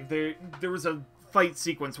 5, there was a fight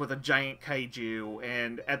sequence with a giant kaiju,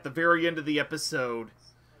 and at the very end of the episode,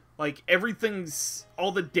 like,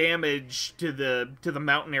 all the damage to the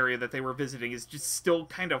mountain area that they were visiting is just still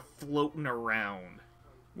kind of floating around.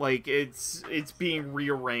 Like, it's being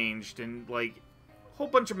rearranged, and, like, a whole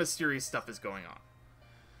bunch of mysterious stuff is going on.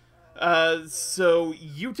 So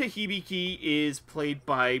Yuta Hibiki is played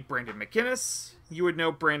by Brandon McInnes. You would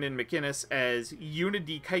know Brandon McInnes as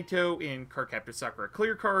Unity Kaito in Cardcaptor Sakura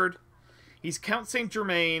Clear Card. He's Count Saint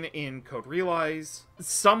Germain in Code Realize,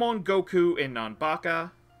 Samon Goku in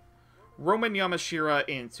Nanbaka, Roman Yamashira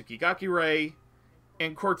in Tsukigaki Rei,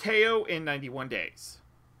 and Corteo in 91 Days.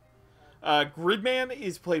 Gridman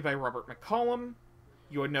is played by Robert McCollum.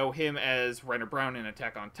 You would know him as Reiner Brown in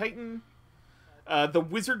Attack on Titan. The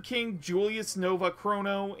Wizard King Julius Nova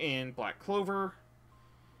Chrono in Black Clover.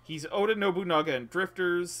 He's Oda Nobunaga in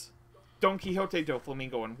Drifters, Don Quixote do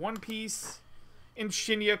Flamingo in One Piece, and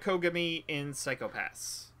Shinya Kogami in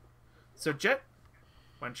Psycho-Pass. So, Jet,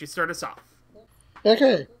 why don't you start us off?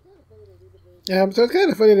 Okay. So it's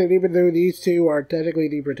kind of funny that even though these two are technically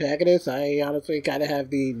the protagonists, I honestly kind of have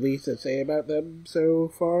the least to say about them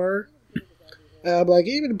so far. Like,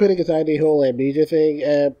 even putting aside the whole amnesia thing,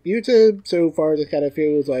 Yuta so far just kind of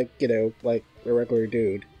feels like, like a regular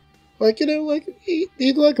dude. Like, like, he's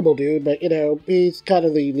a likable dude, but, he's kind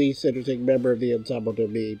of the least interesting member of the ensemble to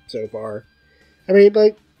me so far. I mean,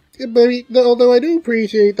 like, although I do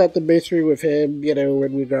appreciate that the mystery with him,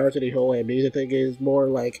 in regards to the whole amnesia thing is more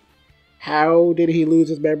like, how did he lose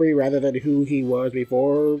his memory rather than who he was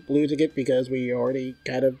before losing it, because we already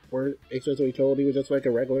kind of were explicitly told he was just like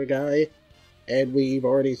a regular guy, and we've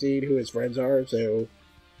already seen who his friends are, so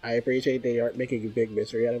I appreciate they aren't making a big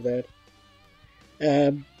mystery out of that.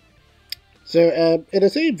 So, in the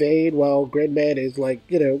same vein, while Gridman is like,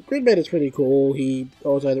 Gridman is pretty cool, he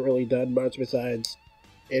also hasn't really done much besides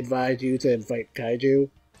advise Yuta and fight kaiju.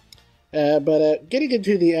 But getting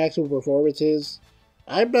into the actual performances,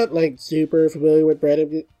 I'm not, like, super familiar with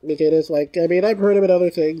Brandon McInnes. Like, I mean, I've heard him in other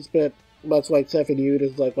things, but much like Stephen Yeun,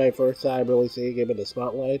 this is, like, my first time really seeing him in the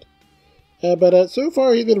spotlight. But so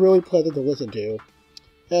far, he's been really pleasant to listen to.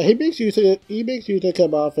 He makes Yuta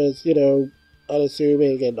come off as,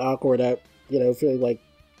 unassuming and awkward out, feeling like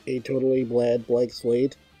a totally bland blank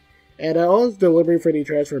slate. And all his delivery for the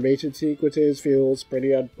transformation sequences feels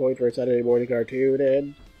pretty on point for a Saturday morning cartoon,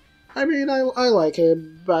 and I mean, I like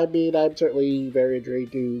him. I mean, I'm certainly very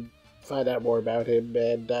intrigued to find out more about him,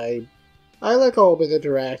 and I like all of his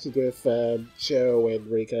interactions with Sho and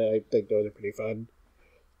Rika. I think those are pretty fun.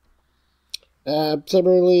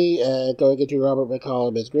 Similarly, going into Robert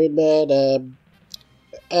McCollum as Gridman,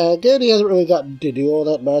 again, he hasn't really gotten to do all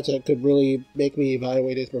that much that could really make me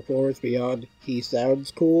evaluate his performance beyond he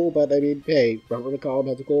sounds cool, but I mean, hey, Robert McCollum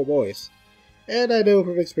has a cool voice. And I know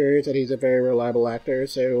from experience that he's a very reliable actor,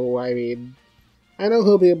 so, I mean, I know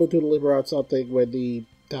he'll be able to deliver on something when the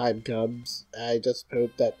time comes. I just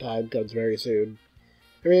hope that time comes very soon.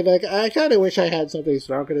 I mean, like, I kind of wish I had something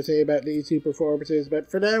stronger to say about these two performances, but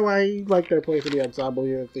for now, I like their place in the ensemble,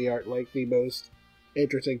 even if they aren't, like, the most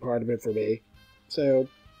interesting part of it for me. So,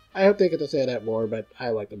 I hope they get to say that more, but I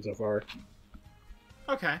like them so far.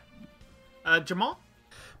 Okay. Jamal?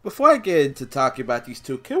 Before I get into talking about these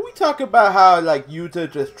two, can we talk about how, like,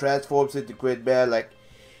 Yuta just transforms into Gridman? Like,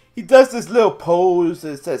 he does this little pose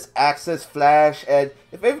that says Access Flash, and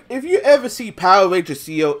if you ever see Power Ranger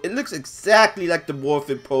CEO, it looks exactly like the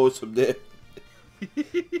morphin pose from there.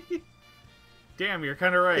 Damn, you're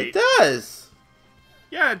kind of right. It does.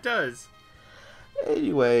 Yeah, it does.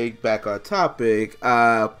 Anyway, back on topic.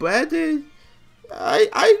 Brandon,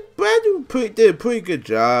 Brandon did a pretty good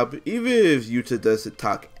job, even if Yuta doesn't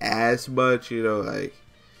talk as much, like,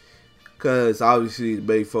 because obviously the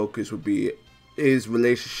main focus would be his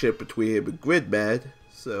relationship between him and Gridman.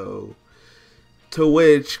 So, to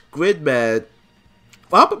which Gridman,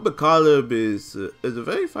 Robert McCollum is a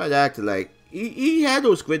very fine actor. Like, he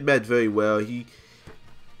handles Gridman very well. He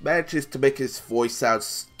manages to make his voice sound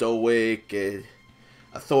stoic and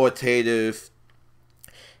authoritative.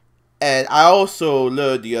 And I also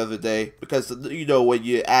learned the other day, because, when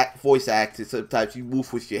you voice acting, sometimes you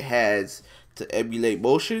move with your hands to emulate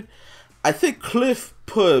motion. I think Cliff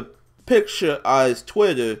put a picture on his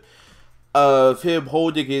Twitter of him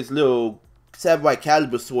holding his little Samurai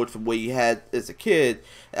Caliber sword from what he had as a kid.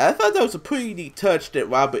 And I thought that was a pretty neat touch that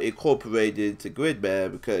Robert incorporated into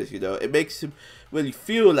Gridman, because, it makes him really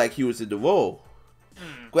feel like he was in the role.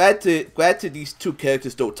 Granted, these two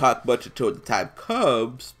characters don't talk much until the time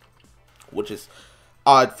comes, which is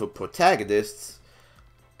odd for protagonists.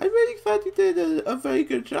 I really thought he did a very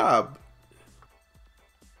good job.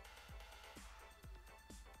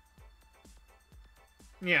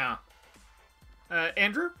 Yeah.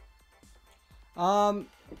 Andrew?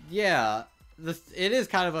 Yeah. It is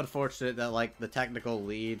kind of unfortunate that, like, the technical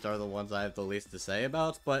leads are the ones I have the least to say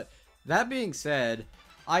about, but that being said,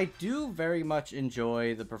 I do very much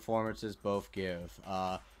enjoy the performances both give.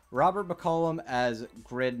 Robert McCollum as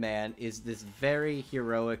Gridman is this very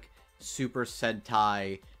heroic Super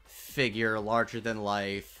Sentai figure, larger than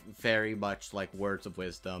life, very much like words of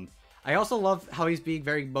wisdom. I also love how he's being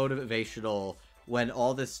very motivational when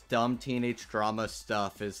all this dumb teenage drama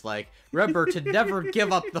stuff is like, remember to never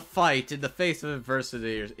give up the fight in the face of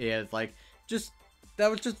adversity, is like, just, that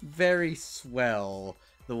was just very swell,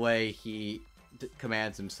 the way he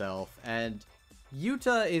commands himself. And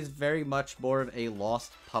Yuta is very much more of a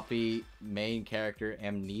lost puppy main character,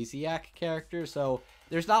 amnesiac character, so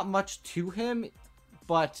there's not much to him,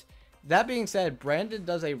 but that being said, Brandon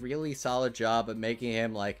does a really solid job of making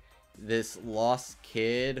him, like, this lost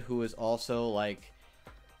kid who is also, like,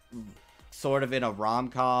 sort of in a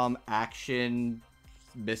rom-com action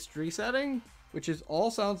mystery setting, which is all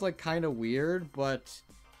sounds like kind of weird, but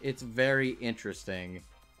it's very interesting.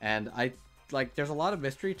 And there's a lot of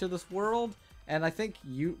mystery to this world, and I think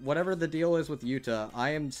whatever the deal is with Yuta, I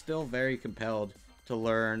am still very compelled to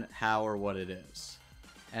learn how or what it is.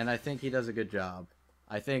 And I think he does a good job.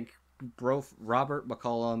 I think both Robert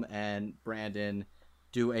McCollum and Brandon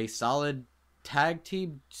do a solid tag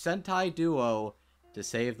team Sentai duo to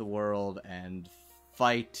save the world and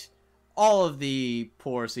fight all of the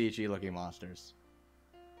poor CG looking monsters.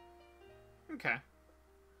 Okay.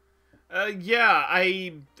 Yeah,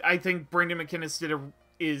 I think Brandon McInnes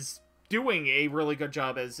is doing a really good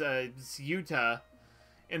job as Yuta,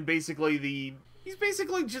 and basically he's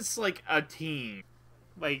basically just like a team.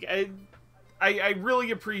 Like I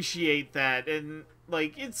really appreciate that, and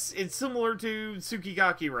like it's similar to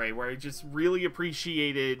Tsukigaki Rei, where I just really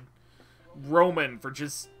appreciated Roman for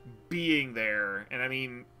just being there. And I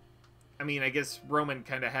mean, I guess Roman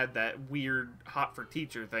kind of had that weird hot for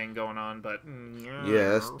teacher thing going on, but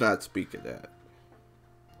yeah, let's not speak of that.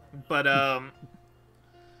 But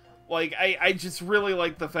like I just really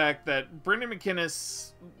like the fact that Brendan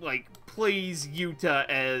McInnes like plays Yuta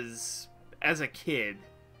as a kid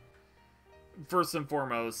first and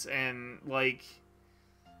foremost, and like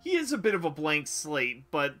he is a bit of a blank slate,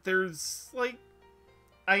 but there's like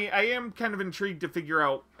I am kind of intrigued to figure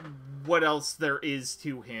out what else there is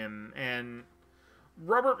to him. And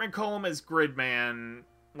Robert McCollum as Gridman,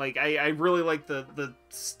 like I really like the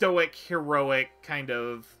stoic, heroic kind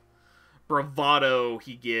of bravado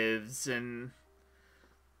he gives, and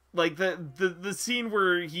like the scene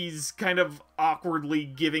where he's kind of awkwardly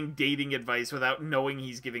giving dating advice without knowing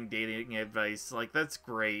he's giving dating advice, like that's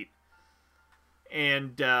great.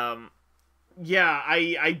 And yeah,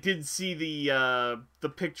 I did see the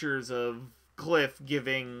pictures of Cliff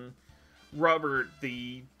giving Robert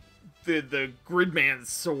the Gridman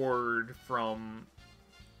sword from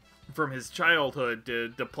his childhood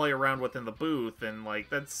to play around with in the booth, and like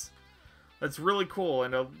that's really cool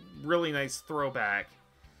and a really nice throwback.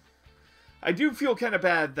 I do feel kind of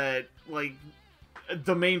bad that like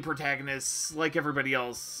the main protagonists, like everybody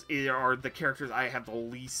else, are the characters I have the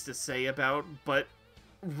least to say about, but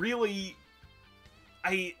really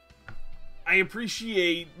I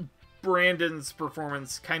appreciate Brandon's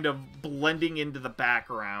performance kind of blending into the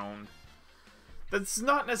background. That's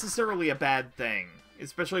not necessarily a bad thing,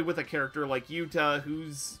 especially with a character like Yuta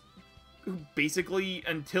who basically,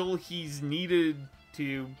 until he's needed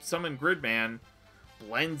to summon Gridman,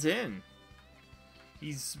 blends in.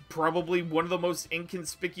 He's probably one of the most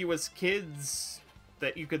inconspicuous kids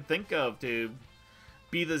that you could think of to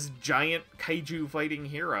be this giant kaiju fighting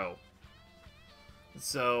hero.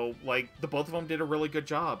 So, like, the both of them did a really good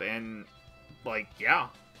job, and, like, yeah,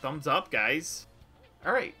 thumbs up, guys.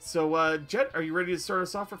 Alright, so, Jet, are you ready to start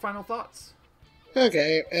us off for final thoughts?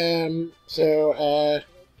 Okay, so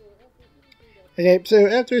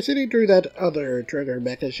after sitting through that other Trigger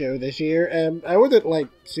Mecha show this year, I wasn't, like,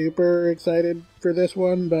 super excited for this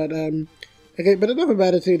one, but, okay, but enough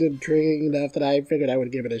about it seemed intriguing enough that I figured I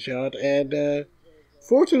would give it a shot, and,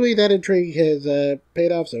 fortunately that intrigue has,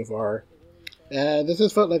 paid off so far. This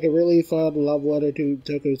has felt like a really fun love letter to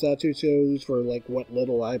tokusatsu shows for, like, what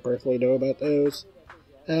little I personally know about those,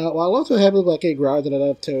 while also having, like, a grounded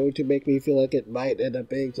enough tone to make me feel like it might end up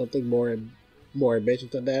being something more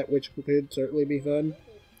ambitious than that, which could certainly be fun.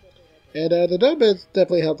 And the dub has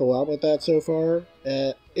definitely helped a lot with that so far.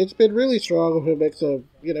 It's been really strong with a mix of,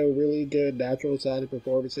 really good natural-sided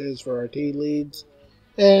performances for our teen leads,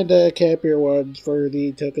 and campier ones for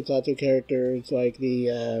the tokusatsu characters, like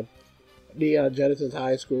the Neon Genesis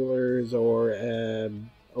High Schoolers or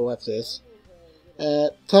Alexis.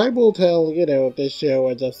 Time will tell, if this show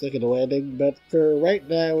ends up sticking the landing, but for right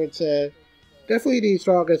now, it's definitely the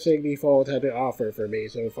strongest thing the Falls had to offer for me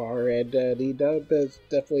so far, and the dub has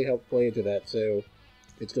definitely helped play into that, so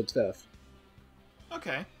it's good stuff.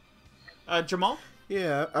 Okay. Jamal?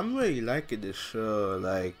 Yeah, I'm really liking this show.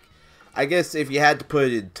 Like, I guess if you had to put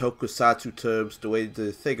it in tokusatsu terms, the way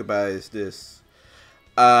to think about it is this.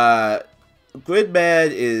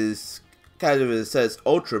 Gridman is kind of, in a sense,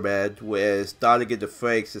 Ultraman, whereas Donnigan the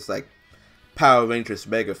Franks is like Power Rangers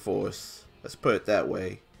Megaforce. Let's put it that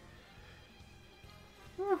way.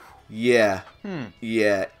 Yeah.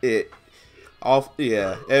 Yeah,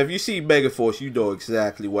 yeah. And if you see Megaforce, you know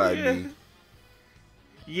exactly what I mean.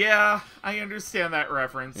 Yeah, I understand that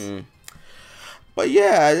reference. But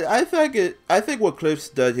yeah, I think what Cliff's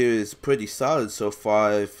done here is pretty solid so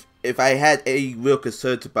far. If I had any real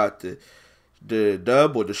concerns about the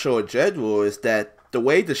dub or the show in general, is that the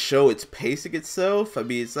way the show is pacing itself. I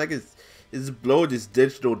mean, it's like it's blowing this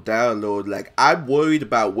digital download. Like, I'm worried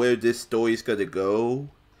about where this story is gonna go.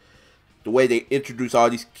 The way they introduce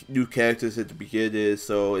all these new characters at the beginning,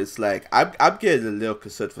 so it's like I'm getting a little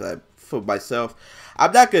concerned for that for myself.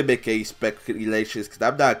 I'm not gonna make any speculations because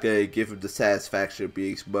I'm not gonna give him the satisfaction of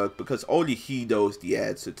being smug because only he knows the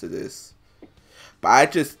answer to this. But I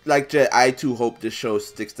just I too hope this show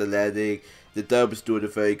sticks the landing. The dub is doing a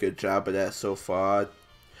very good job of that so far.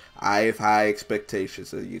 I have high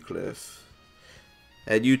expectations of you, Cliff,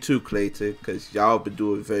 and you too, Clayton, because y'all been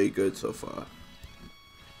doing very good so far.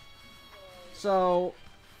 So,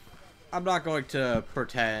 I'm not going to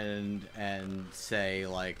pretend and say,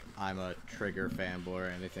 like, I'm a Trigger fanboy or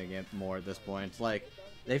anything more at this point. Like,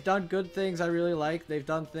 they've done good things I really like. They've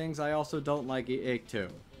done things I also don't like too.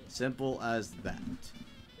 Simple as that.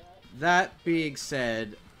 That being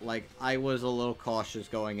said, like, I was a little cautious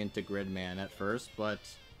going into Gridman at first, but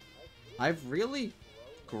I've really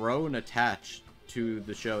grown attached to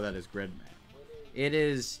the show that is Gridman. It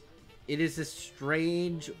is this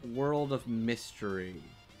strange world of mystery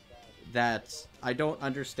that I don't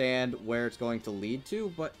understand where it's going to lead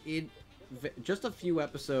to, but in just a few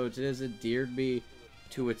episodes, it has endeared me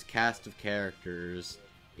to its cast of characters,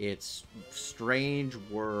 its strange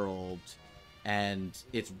world, and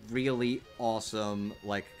its really awesome,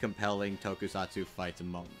 like, compelling tokusatsu fights and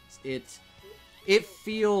moments. It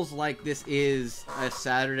feels like this is a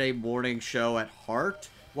Saturday morning show at heart,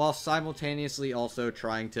 while simultaneously also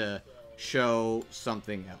trying to show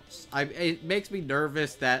something else. It makes me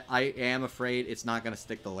nervous that I am afraid it's not going to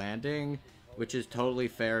stick the landing, which is totally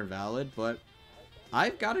fair and valid, but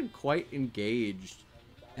I've gotten quite engaged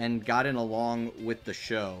and gotten along with the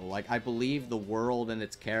show. Like, I believe the world and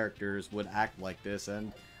its characters would act like this,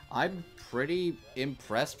 and I'm pretty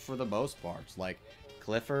impressed for the most parts. Like,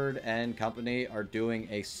 Clifford and company are doing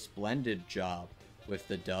a splendid job with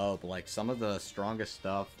the dub. Like, some of the strongest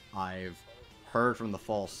stuff I've heard from the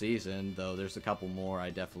fall season, though there's a couple more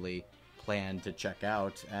I definitely plan to check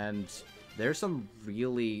out, and there's some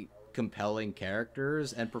really compelling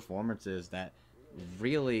characters and performances that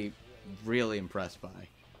really impressed by.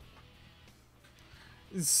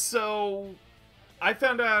 So, I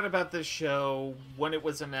found out about this show when it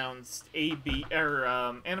was announced Anime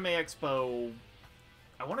Expo,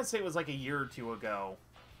 I want to say it was like a year or two ago.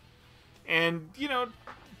 And,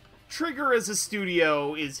 Trigger as a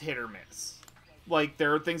studio is hit or miss. Like,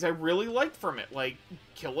 there are things I really liked from it, like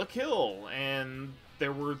Kill la Kill, and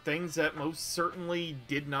there were things that most certainly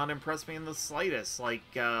did not impress me in the slightest, like,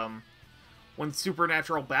 when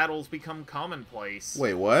supernatural battles become commonplace.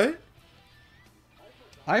 Wait, what?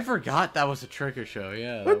 I forgot that was a Trigger show,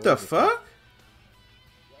 yeah. What the fuck?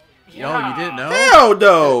 Yeah. Yo, you didn't know? Hell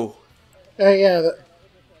no!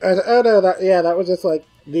 That was just like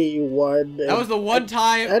the one. That was the one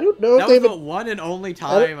time. I don't know if that was the one and only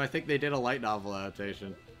time I think they did a light novel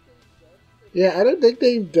adaptation. Yeah, I don't think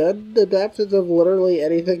they've done adaptations of literally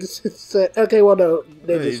anything since that. Okay, well, no,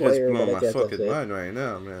 Ninja Slayer, you just but blow I my guess fucking that's it. mind right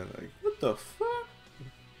now, man. Like, what the fuck?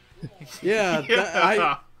 Yeah,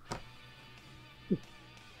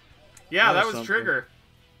 Yeah, that was was something. Trigger.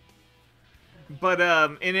 But,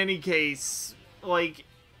 in any case, like,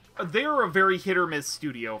 they're a very hit-or-miss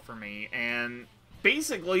studio for me, and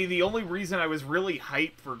basically the only reason I was really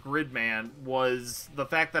hyped for Gridman was the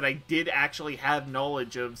fact that I did actually have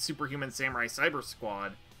knowledge of Superhuman Samurai Cyber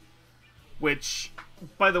Squad, which,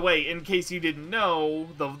 by the way, in case you didn't know,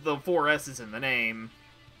 the 4 S's in the name,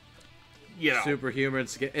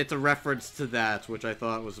 Superhumans. It's a reference to that, which I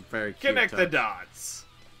thought was a very cute connect the touch. dots.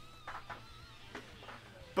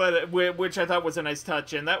 But which I thought was a nice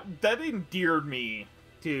touch, and that endeared me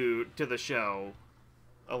to the show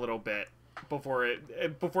a little bit. before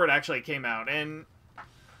it actually came out, and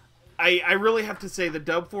I really have to say the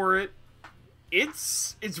dub for it,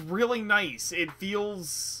 it's really nice. It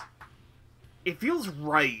feels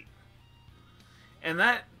right, and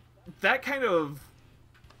that kind of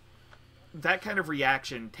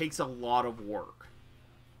reaction takes a lot of work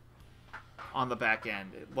on the back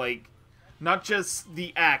end. Like, not just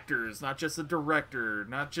the actors, not just the director,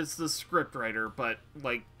 not just the scriptwriter, but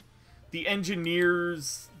like the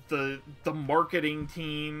engineers, the marketing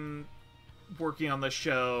team working on the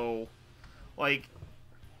show, like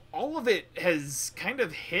all of it has kind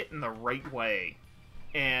of hit in the right way.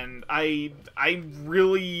 And I'd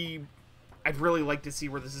really like to see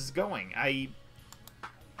where this is going. I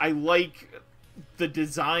like the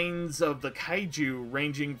designs of the kaiju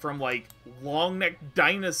ranging from like long-necked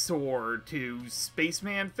dinosaur to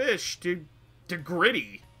spaceman fish to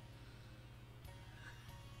gritty.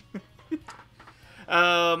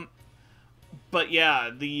 But yeah,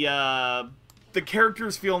 the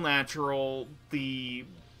characters feel natural. The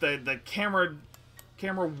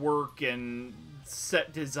camera work and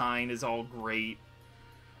set design is all great.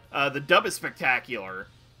 The dub is spectacular.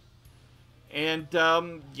 And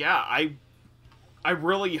yeah, I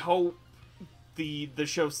really hope the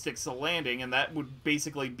show sticks the landing, and that would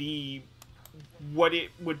basically be what it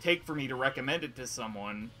would take for me to recommend it to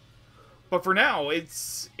someone. But for now,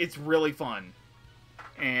 it's really fun.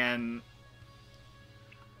 And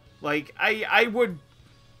like I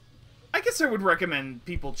guess I would recommend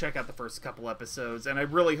people check out the first couple episodes, and I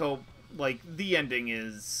really hope like the ending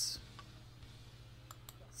is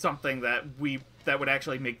something that would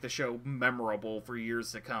actually make the show memorable for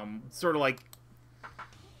years to come. Sort of like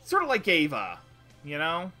Ava, you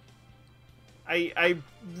know? I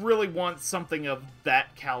really want something of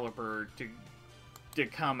that caliber to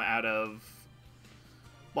come out of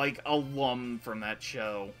like alum from that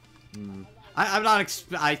show. I'm not.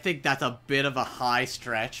 I think that's a bit of a high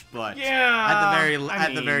stretch, but yeah,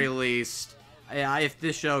 at the very least, yeah, if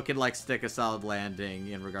this show can like stick a solid landing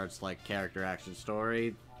in regards to like character, action,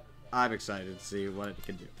 story, I'm excited to see what it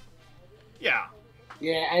can do. Yeah.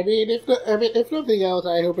 Yeah, I mean, if nothing else,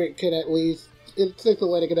 I hope it can at least stick the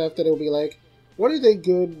landing enough that it'll be like, what is a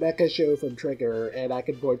good mecha show from Trigger, and I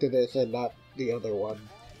can point to this and not the other one.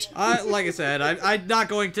 Like I said, I'm not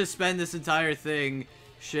going to spend this entire thing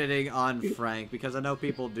shitting on Frank, because I know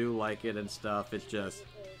people do like it and stuff. It's just...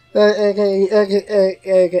 Okay,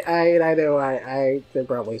 I know I should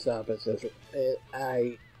probably stop. It's just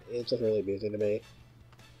really amusing to me.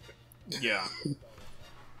 Yeah.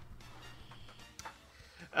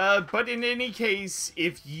 But in any case,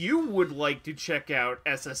 if you would like to check out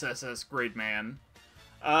SSSS Gridman,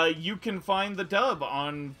 you can find the dub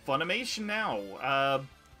on Funimation now.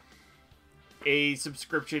 A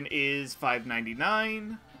subscription is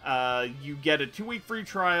 $5.99. You get a 2-week free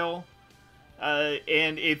trial.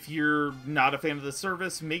 And if you're not a fan of the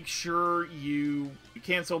service, make sure you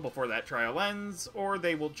cancel before that trial ends, or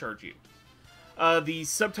they will charge you. The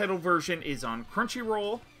subtitle version is on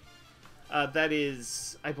Crunchyroll. That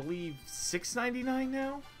is, I believe, $6.99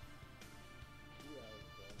 now?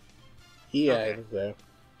 Yeah, Okay. I think so.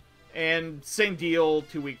 And same deal,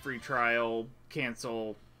 2-week free trial,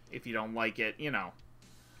 cancel if you don't like it, you know.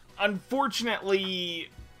 Unfortunately,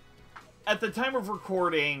 at the time of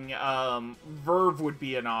recording, Verve would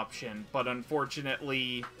be an option, but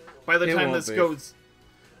unfortunately, by the time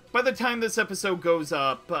this episode goes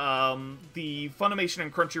up, the Funimation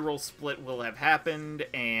and Crunchyroll split will have happened,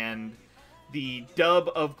 and the dub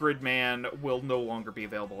of Gridman will no longer be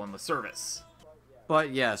available on the service.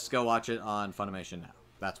 But yes, go watch it on Funimation now.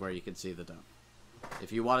 That's where you can see the dub.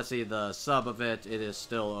 If you want to see the sub of it, it is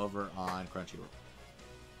still over on Crunchyroll.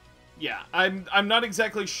 Yeah, I'm not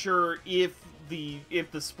exactly sure if the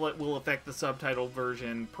split will affect the subtitle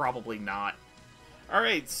version. Probably not. All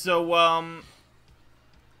right, so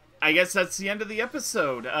I guess that's the end of the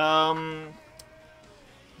episode.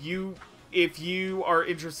 If you are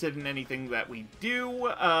interested in anything that we do,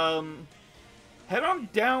 head on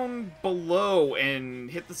down below and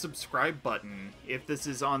hit the subscribe button if this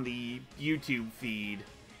is on the YouTube feed.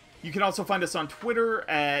 You can also find us on Twitter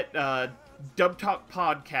at Dub Talk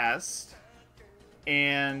Podcast,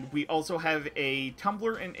 and we also have a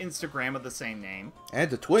Tumblr and Instagram of the same name. And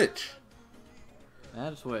the Twitch.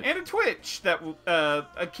 And Twitch. And a Twitch that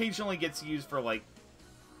occasionally gets used for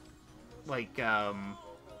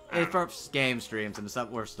And for game streams and stuff,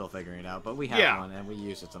 we're still figuring it out, but we have Yeah. one and we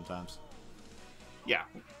use it sometimes. Yeah.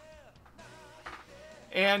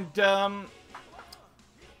 And,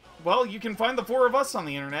 well, you can find the four of us on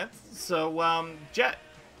the internet. So, Jet,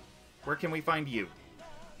 where can we find you?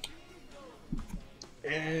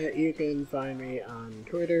 You can find me on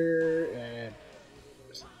Twitter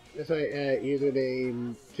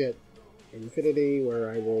username Jet Infinity, where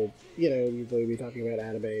I will, usually be talking about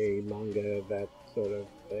anime, manga, that sort of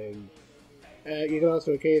thing. You can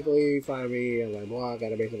also occasionally find me on my blog,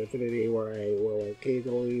 Animation Infinity, where I will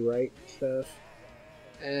occasionally write stuff.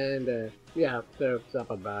 And, so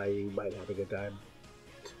stop on by, you might have a good time.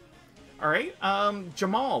 Alright,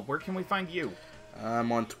 Jamal, where can we find you?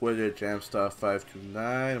 I'm on Twitter at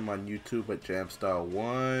Jamstar529. I'm on YouTube at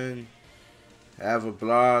Jamstar1. I have a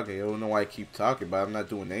blog. I don't know why I keep talking about it. I'm not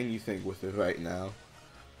doing anything with it right now.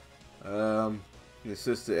 I'm the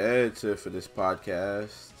assistant editor for this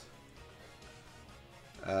podcast.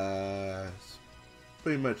 That's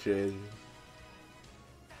pretty much it.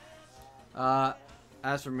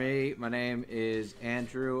 As for me, my name is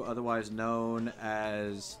Andrew, otherwise known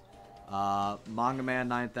as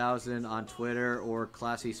MangaMan9000 on Twitter or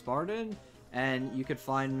Classy Spartan, and you can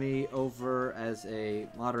find me over as a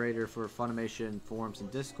moderator for Funimation forums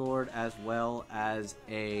and Discord, as well as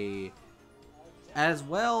another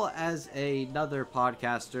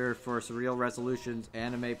podcaster for Surreal Resolutions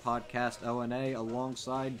Anime Podcast ONA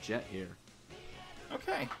alongside Jet here.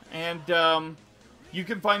 Okay, and you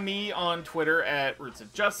can find me on Twitter at Roots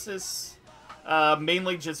of Justice.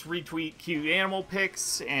 Mainly just retweet cute animal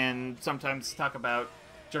pics and sometimes talk about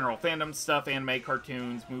general fandom stuff, anime,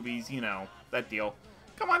 cartoons, movies, that deal.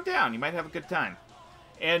 Come on down, you might have a good time.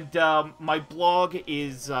 And my blog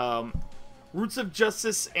is Roots of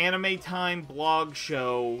Justice Anime Time Blog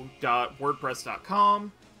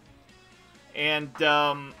Show.wordpress.com. And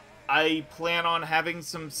I plan on having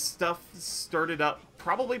some stuff started up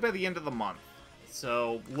probably by the end of the month.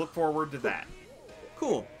 So look forward to that.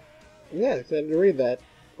 Cool. Yeah, excited to read that.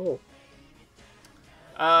 Cool.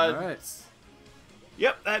 Alright.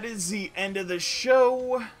 Yep, that is the end of the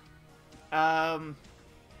show. Thank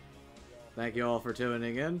you all for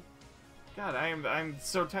tuning in. God, I'm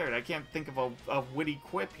so tired. I can't think of a witty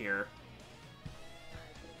quip here.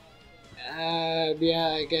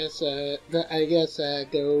 Yeah, I guess go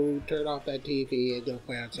turn off that TV and go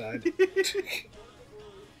play outside.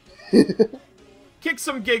 Kick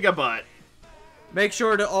some gigabutt. Make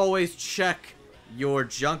sure to always check your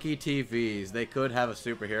junky TVs. They could have a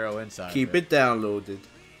superhero inside. Keep it downloaded.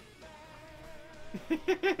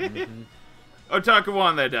 Otaku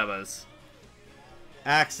on there, Devas.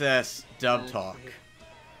 Access Dub Talk.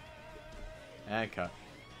 And cut.